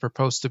first one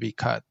proposed to be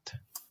cut?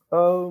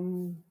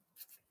 Um,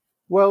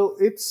 well,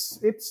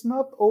 it's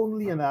not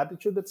only an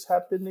attitude that's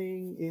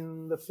happening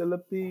in the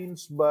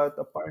Philippines, but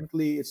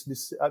apparently it's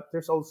this.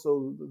 There's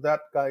also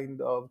that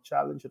kind of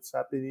challenge that's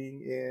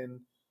happening in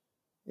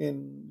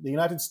the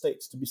United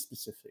States, to be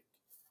specific.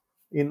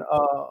 In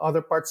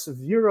other parts of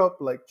Europe,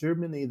 like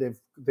Germany,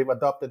 they've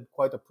adopted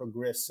quite a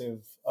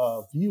progressive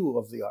view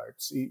of the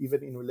arts,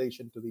 even in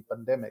relation to the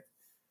pandemic.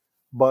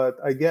 But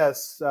I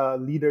guess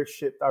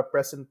leadership, our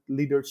present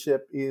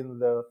leadership in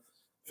the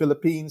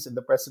Philippines and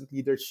the present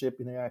leadership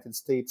in the United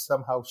States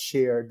somehow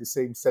share the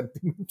same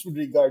sentiment with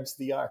regards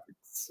the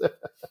arts.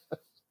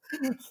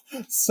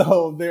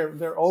 So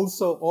they're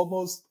also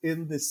almost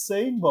in the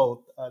same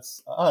boat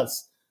as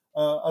us.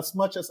 As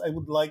much as I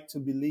would like to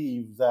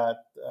believe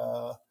that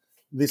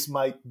this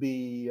might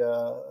be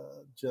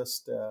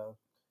just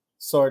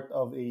sort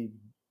of a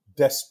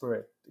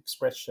desperate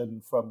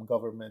expression from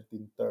government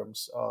in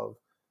terms of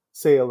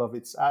sale of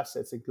its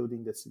assets,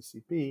 including the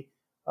CCP.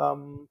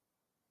 Um,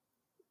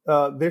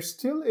 there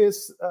still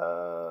is.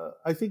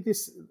 I think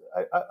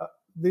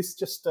this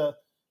just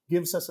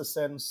gives us a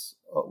sense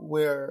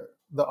where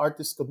the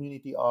artist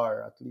community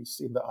are, at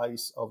least in the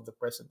eyes of the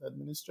present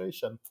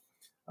administration.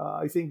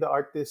 I think the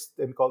artist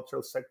and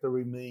cultural sector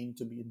remain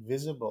to be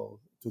invisible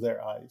to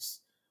their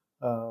eyes.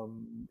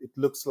 It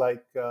looks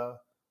like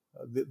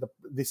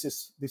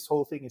this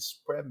whole thing is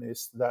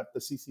premised that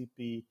the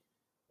CCP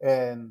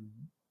and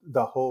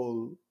the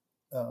whole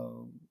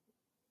um,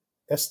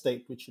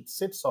 estate which it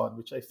sits on,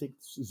 which I think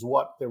is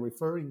what they're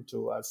referring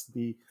to as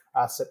the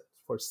asset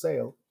for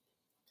sale,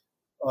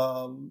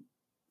 um,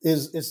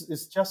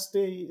 is just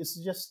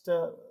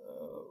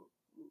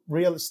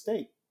real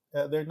estate.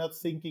 They're not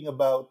thinking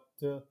about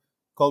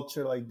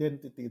cultural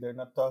identity. They're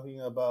not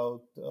talking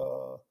about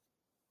uh,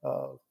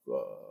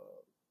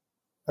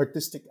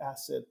 artistic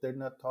asset. They're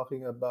not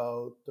talking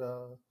about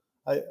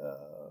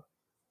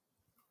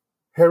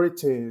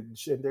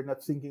heritage, and they're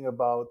not thinking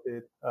about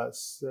it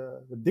as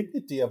the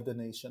dignity of the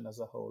nation as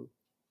a whole.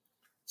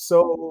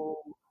 So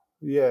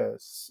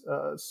Yes.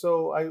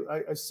 So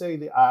I say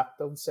the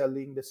act of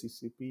selling the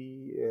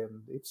CCP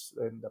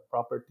and the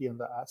property and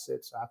the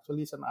assets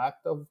actually is an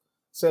act of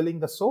selling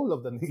the soul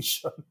of the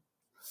nation.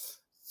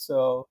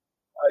 So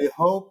I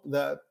hope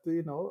that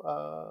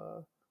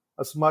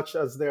as much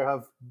as there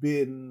have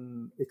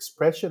been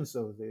expressions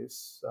of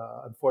this,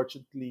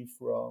 unfortunately,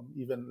 from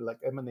even like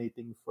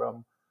emanating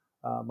from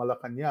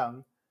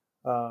Malacanang,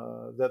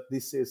 that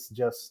this is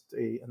just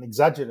an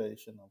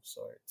exaggeration of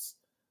sorts.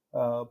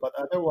 But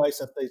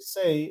otherwise, as they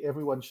say,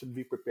 everyone should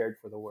be prepared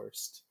for the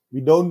worst.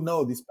 We don't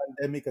know. This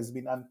pandemic has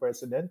been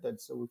unprecedented,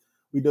 so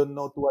we don't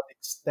know to what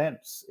extent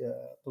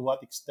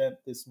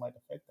this might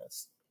affect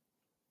us.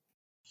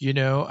 You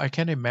know, I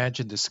can't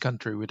imagine this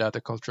country without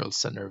the cultural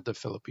center of the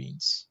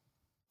Philippines.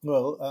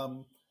 Well,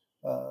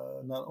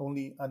 not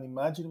only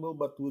unimaginable,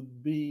 but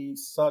would be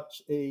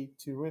such a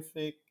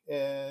terrific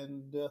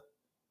and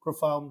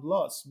profound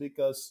loss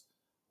because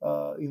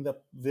in the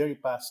very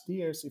past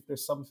years, if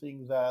there's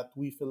something that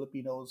we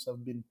Filipinos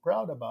have been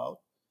proud about,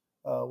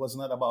 was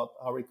not about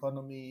our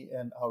economy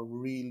and our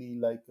really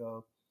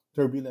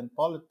turbulent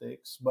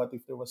politics, but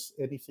if there was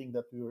anything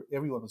that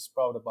everyone was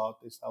proud about,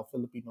 is how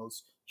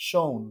Filipinos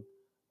shone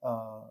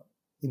uh,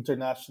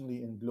 internationally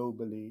and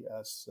globally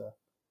as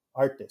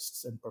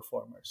artists and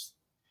performers.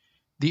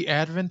 The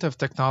advent of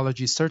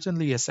technology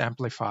certainly has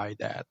amplified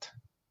that.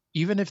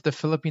 Even if the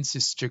Philippines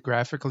is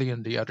geographically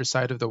on the other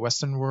side of the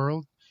Western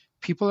world,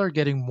 people are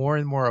getting more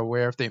and more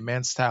aware of the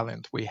immense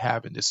talent we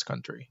have in this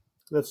country.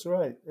 That's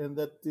right, and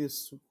that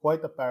is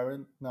quite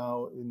apparent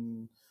now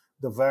in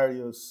the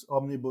various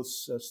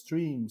omnibus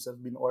streams that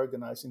have been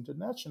organized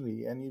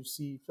internationally, and you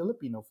see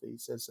Filipino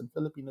faces and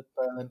Filipino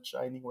talent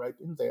shining right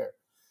in there.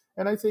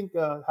 And I think,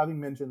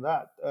 having mentioned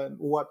that, and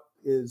what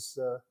is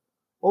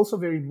also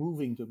very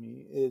moving to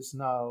me is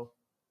now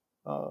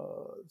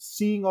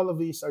seeing all of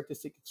these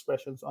artistic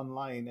expressions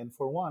online, and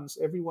for once,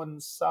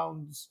 everyone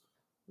sounds.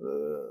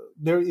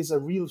 There is a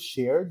real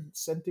shared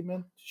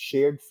sentiment,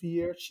 shared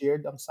fear,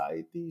 shared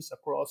anxieties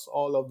across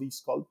all of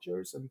these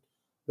cultures and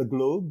the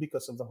globe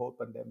because of the whole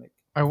pandemic.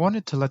 I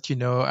wanted to let you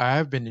know I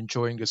have been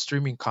enjoying the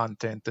streaming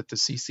content that the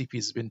CCP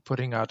has been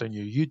putting out on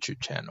your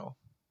YouTube channel.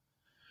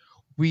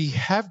 We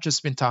have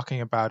just been talking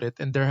about it,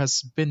 and there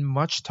has been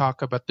much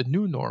talk about the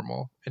new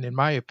normal, and in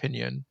my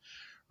opinion,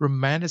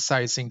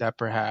 romanticizing that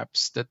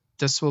perhaps that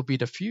this will be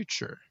the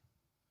future.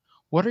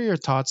 What are your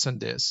thoughts on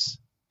this?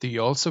 Do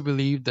you also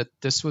believe that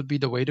this would be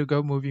the way to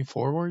go moving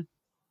forward?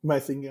 My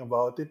thinking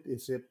about it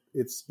is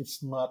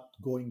it's not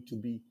going to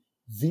be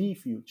the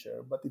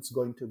future, but it's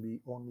going to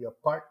be only a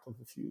part of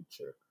the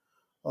future.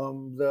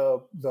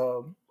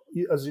 The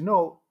as you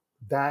know,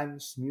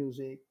 dance,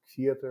 music,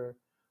 theater,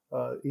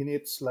 in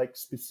its like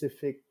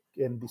specific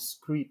and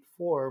discrete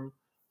form,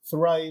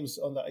 thrives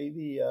on the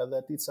idea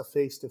that it's a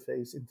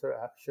face-to-face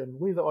interaction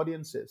with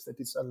audiences, that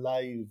it's a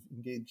live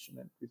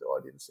engagement with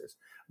audiences,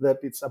 that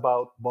it's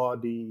about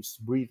bodies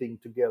breathing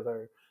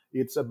together,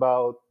 it's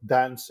about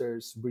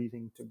dancers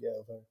breathing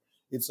together.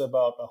 It's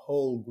about a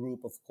whole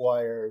group of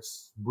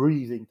choirs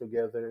breathing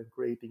together and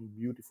creating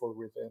beautiful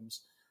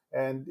rhythms,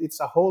 and it's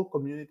a whole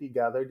community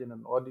gathered in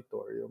an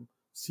auditorium,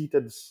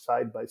 seated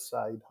side by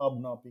side,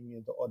 hobnobbing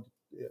in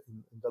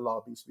the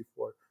lobbies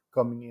before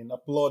coming in,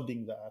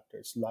 applauding the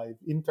actors live,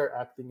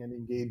 interacting and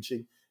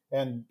engaging,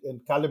 and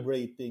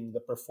calibrating the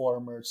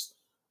performers'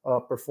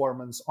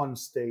 performance on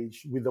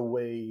stage with the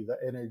way the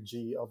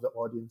energy of the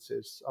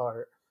audiences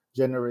are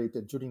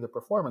generated during the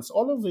performance.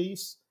 All of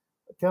these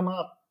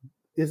cannot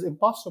is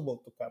impossible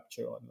to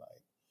capture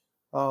online.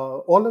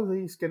 All of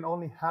these can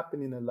only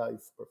happen in a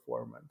live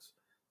performance.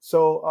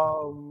 So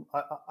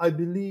I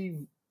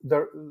believe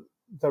the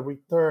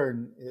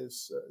return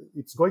is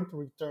it's going to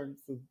return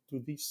to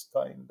this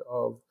kind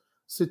of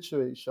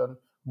situation,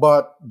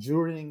 but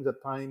during the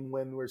time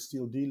when we're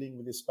still dealing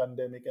with this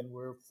pandemic and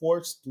we're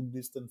forced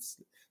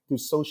to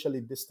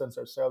socially distance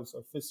ourselves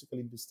or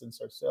physically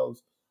distance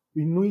ourselves,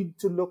 we need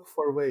to look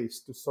for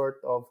ways to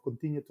sort of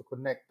continue to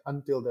connect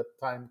until that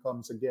time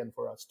comes again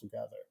for us to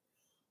gather,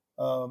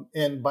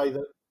 and by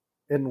the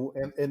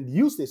and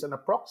use this and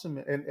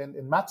approximate and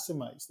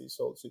maximize this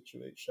whole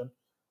situation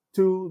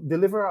to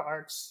deliver our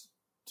arts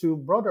to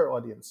broader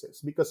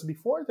audiences, because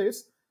before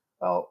this,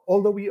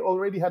 although we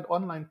already had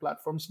online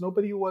platforms,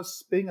 nobody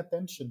was paying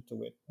attention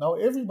to it. Now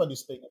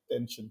everybody's paying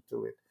attention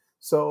to it.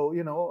 So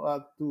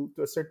to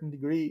a certain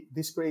degree,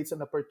 this creates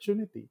an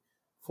opportunity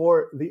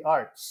for the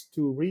arts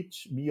to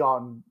reach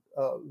beyond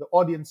the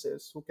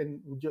audiences who can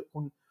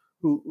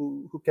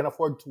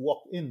afford to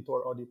walk into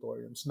our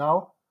auditoriums.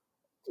 Now,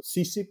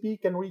 CCP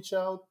can reach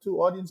out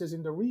to audiences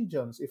in the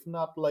regions, if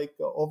not like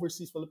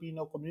overseas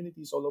Filipino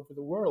communities all over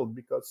the world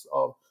because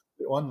of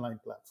the online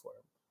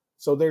platform.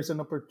 So there's an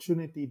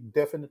opportunity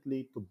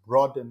definitely to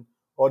broaden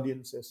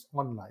audiences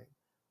online.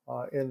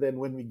 And then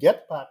when we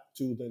get back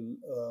to the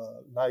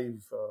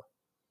live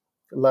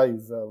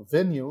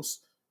venues,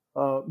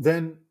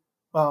 then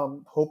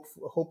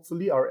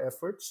hopefully our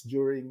efforts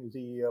during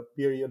the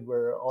period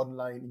where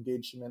online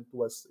engagement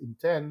was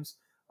intense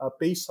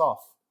pays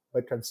off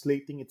by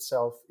translating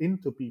itself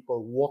into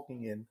people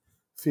walking in,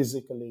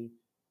 physically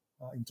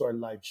into our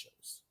live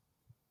shows.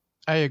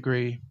 I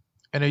agree.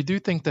 And I do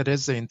think that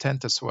is the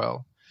intent as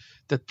well.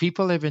 That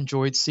people have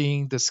enjoyed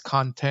seeing this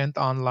content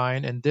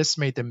online, and this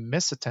made them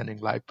miss attending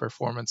live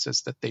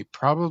performances that they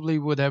probably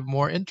would have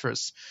more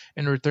interest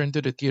in return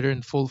to the theater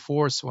in full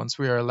force once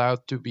we are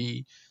allowed to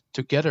be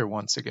together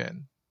once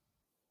again.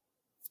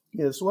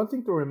 Yes, one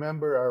thing to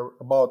remember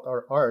about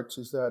our arts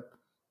is that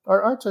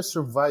our arts has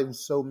survived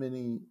so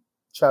many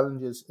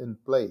challenges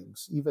and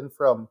plagues, even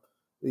from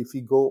if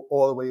you go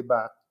all the way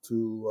back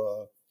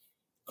to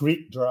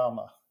Greek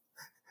drama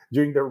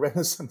during the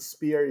Renaissance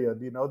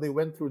period. They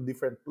went through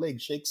different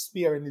plagues.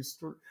 Shakespeare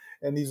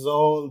and his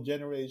whole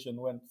generation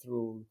went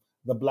through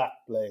the Black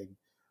Plague.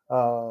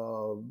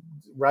 Uh,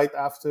 right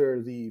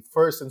after the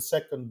First and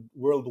Second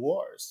World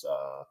Wars,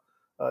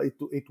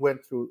 it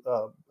went through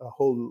a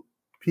whole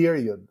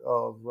period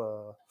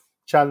of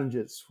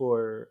challenges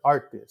for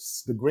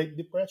artists, the Great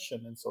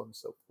Depression, and so on and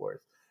so forth.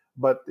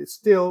 But it's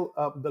still,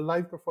 the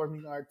live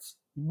performing arts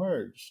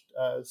emerged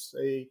as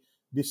a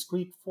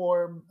discrete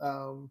form.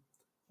 Uh,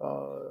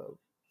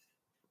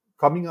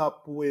 Coming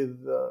up with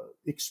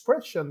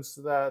expressions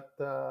that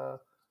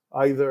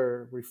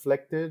either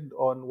reflected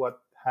on what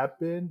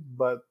happened,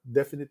 but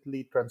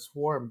definitely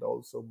transformed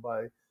also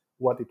by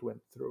what it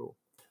went through.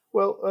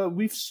 Well,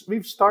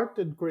 we've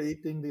started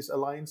creating these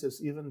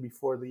alliances even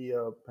before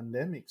the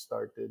pandemic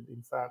started.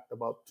 In fact,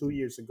 about 2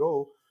 years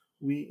ago,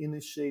 we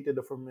initiated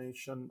the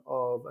formation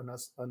of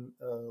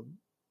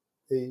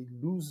a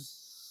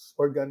loose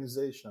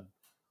organization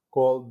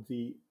called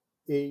the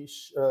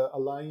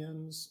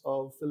Alliance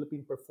of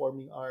Philippine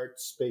Performing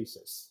Arts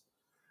Spaces.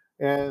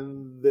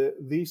 And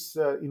this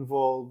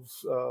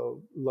involves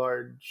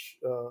large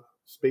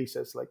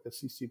spaces like the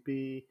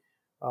CCP,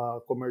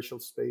 commercial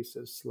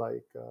spaces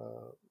like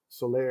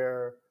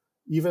Soler,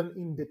 even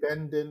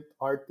independent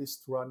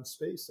artist run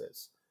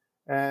spaces.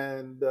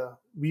 And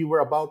we were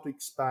about to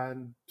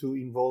expand to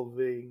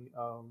involving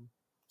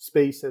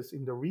spaces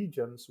in the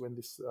regions when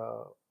this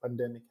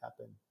pandemic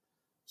happened.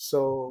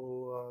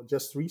 So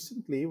just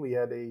recently, we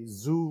had a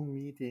Zoom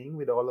meeting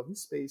with all of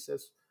these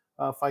spaces,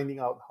 finding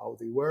out how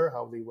they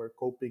were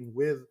coping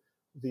with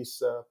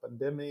this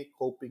pandemic,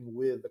 coping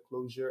with the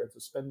closure and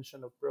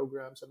suspension of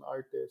programs and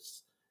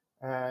artists,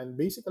 and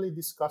basically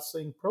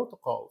discussing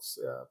protocols,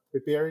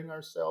 preparing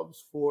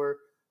ourselves for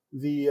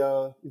the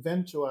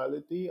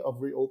eventuality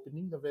of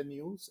reopening the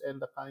venues and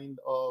the kind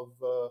of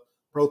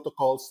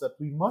protocols that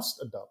we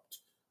must adopt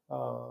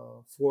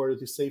for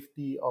the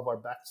safety of our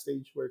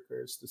backstage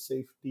workers, the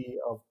safety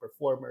of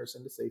performers,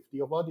 and the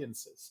safety of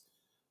audiences.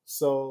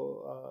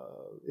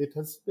 So it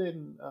has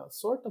been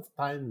sort of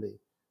timely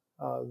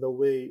the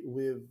way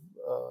we've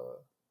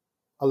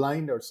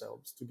aligned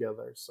ourselves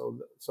together. So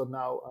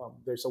now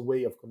there's a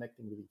way of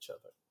connecting with each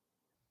other.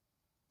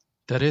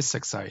 That is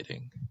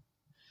exciting.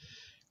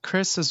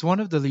 Chris is one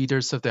of the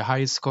leaders of the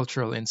highest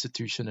cultural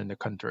institution in the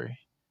country.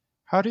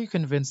 How do you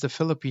convince the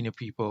Filipino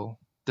people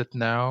that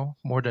now,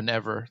 more than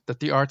ever, that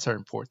the arts are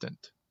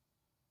important?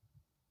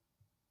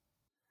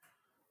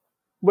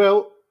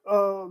 Well,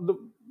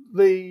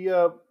 they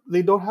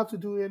don't have to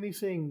do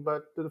anything,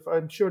 but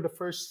I'm sure the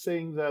first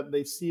thing that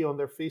they see on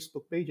their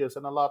Facebook pages,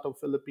 and a lot of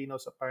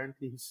Filipinos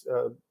apparently,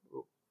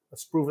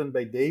 as proven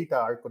by data,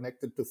 are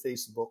connected to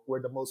Facebook.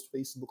 We're the most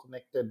Facebook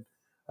connected,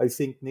 I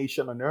think,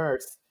 nation on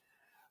earth.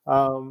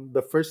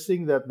 The first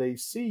thing that they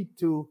see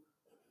to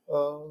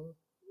uh,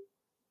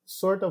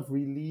 sort of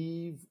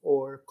relieve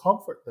or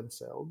comfort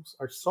themselves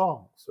are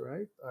songs,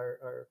 right?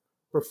 Our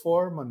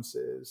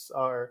performances,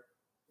 our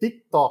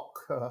TikTok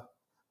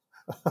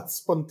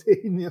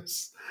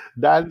spontaneous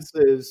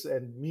dances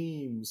and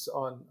memes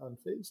on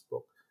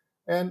Facebook.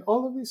 And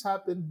all of this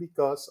happened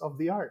because of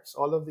the arts.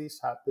 All of this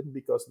happened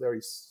because there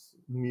is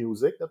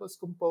music that was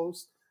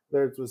composed,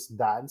 there was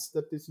dance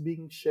that is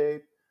being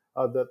shaped,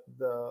 that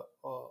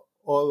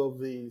all of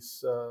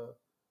these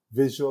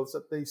visuals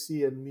that they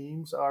see and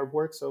memes are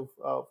works of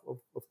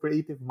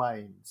creative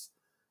minds.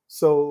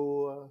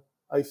 So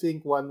I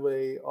think one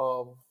way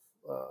of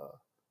uh,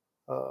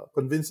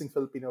 convincing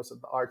Filipinos that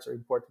the arts are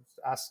important is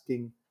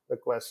asking the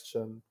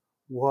question,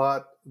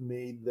 what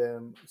made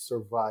them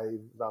survive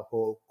the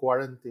whole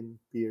quarantine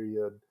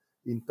period,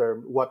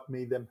 what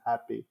made them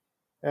happy?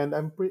 And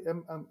I'm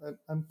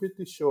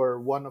pretty sure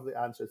one of the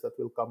answers that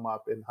will come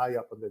up and high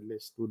up on the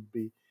list would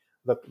be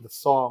that the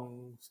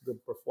songs, the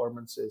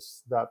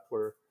performances that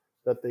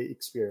they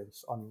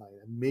experienced online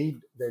and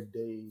made their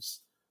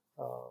days,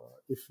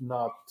 if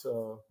not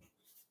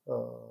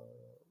uh,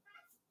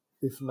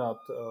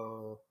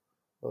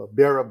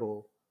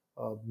 bearable,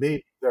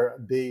 made their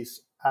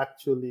days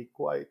actually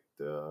quite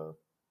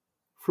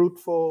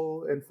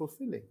fruitful and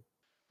fulfilling.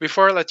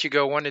 Before I let you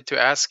go, I wanted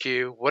to ask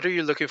you, what are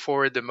you looking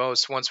forward the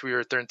most once we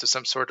return to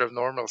some sort of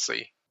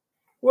normalcy?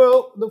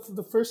 Well,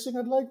 the first thing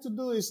I'd like to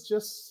do is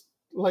just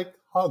like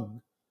hug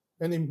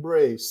and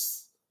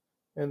embrace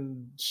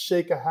and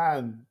shake a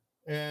hand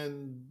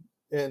and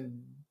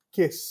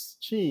kiss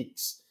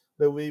cheeks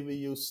the way we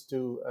used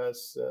to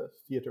as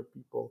theater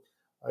people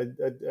and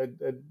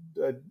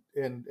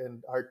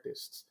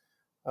artists.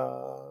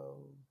 Uh,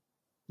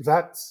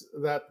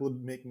 that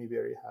would make me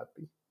very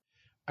happy.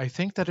 I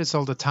think that is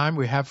all the time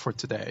we have for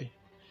today.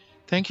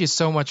 Thank you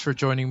so much for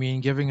joining me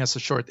and giving us a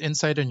short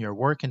insight on your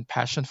work and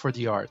passion for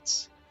the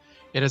arts.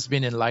 It has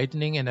been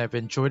enlightening and I've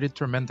enjoyed it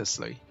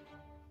tremendously.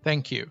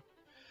 Thank you.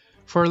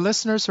 For our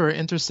listeners who are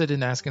interested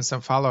in asking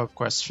some follow up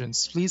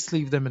questions, please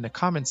leave them in the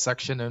comments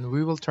section and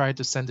we will try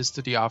to send this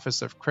to the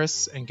office of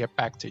Chris and get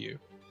back to you.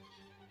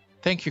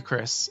 Thank you,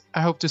 Chris.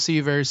 I hope to see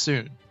you very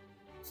soon.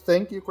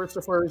 Thank you,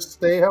 Christopher.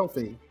 Stay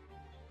healthy.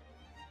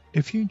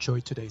 If you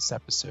enjoyed today's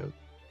episode,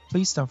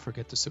 please don't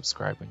forget to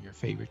subscribe on your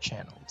favorite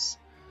channels.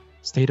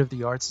 State of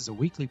the Arts is a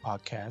weekly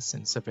podcast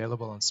and it's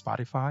available on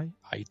Spotify,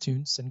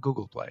 iTunes, and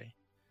Google Play.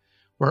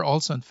 We're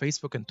also on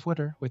Facebook and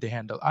Twitter with the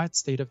handle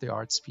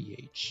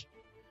 @StateOfTheArtsPH.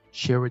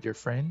 Share with your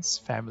friends,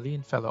 family,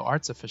 and fellow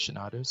arts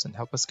aficionados and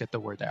help us get the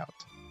word out.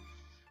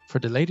 For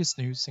the latest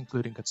news,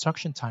 including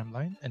construction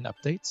timeline and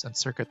updates on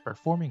Circuit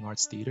Performing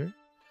Arts Theater,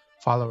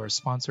 follow our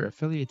sponsor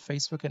affiliate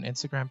Facebook and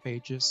Instagram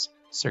pages,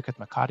 Circuit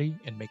Makati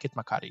and Make It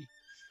Makati.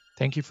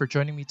 Thank you for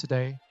joining me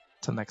today.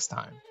 Till next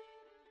time.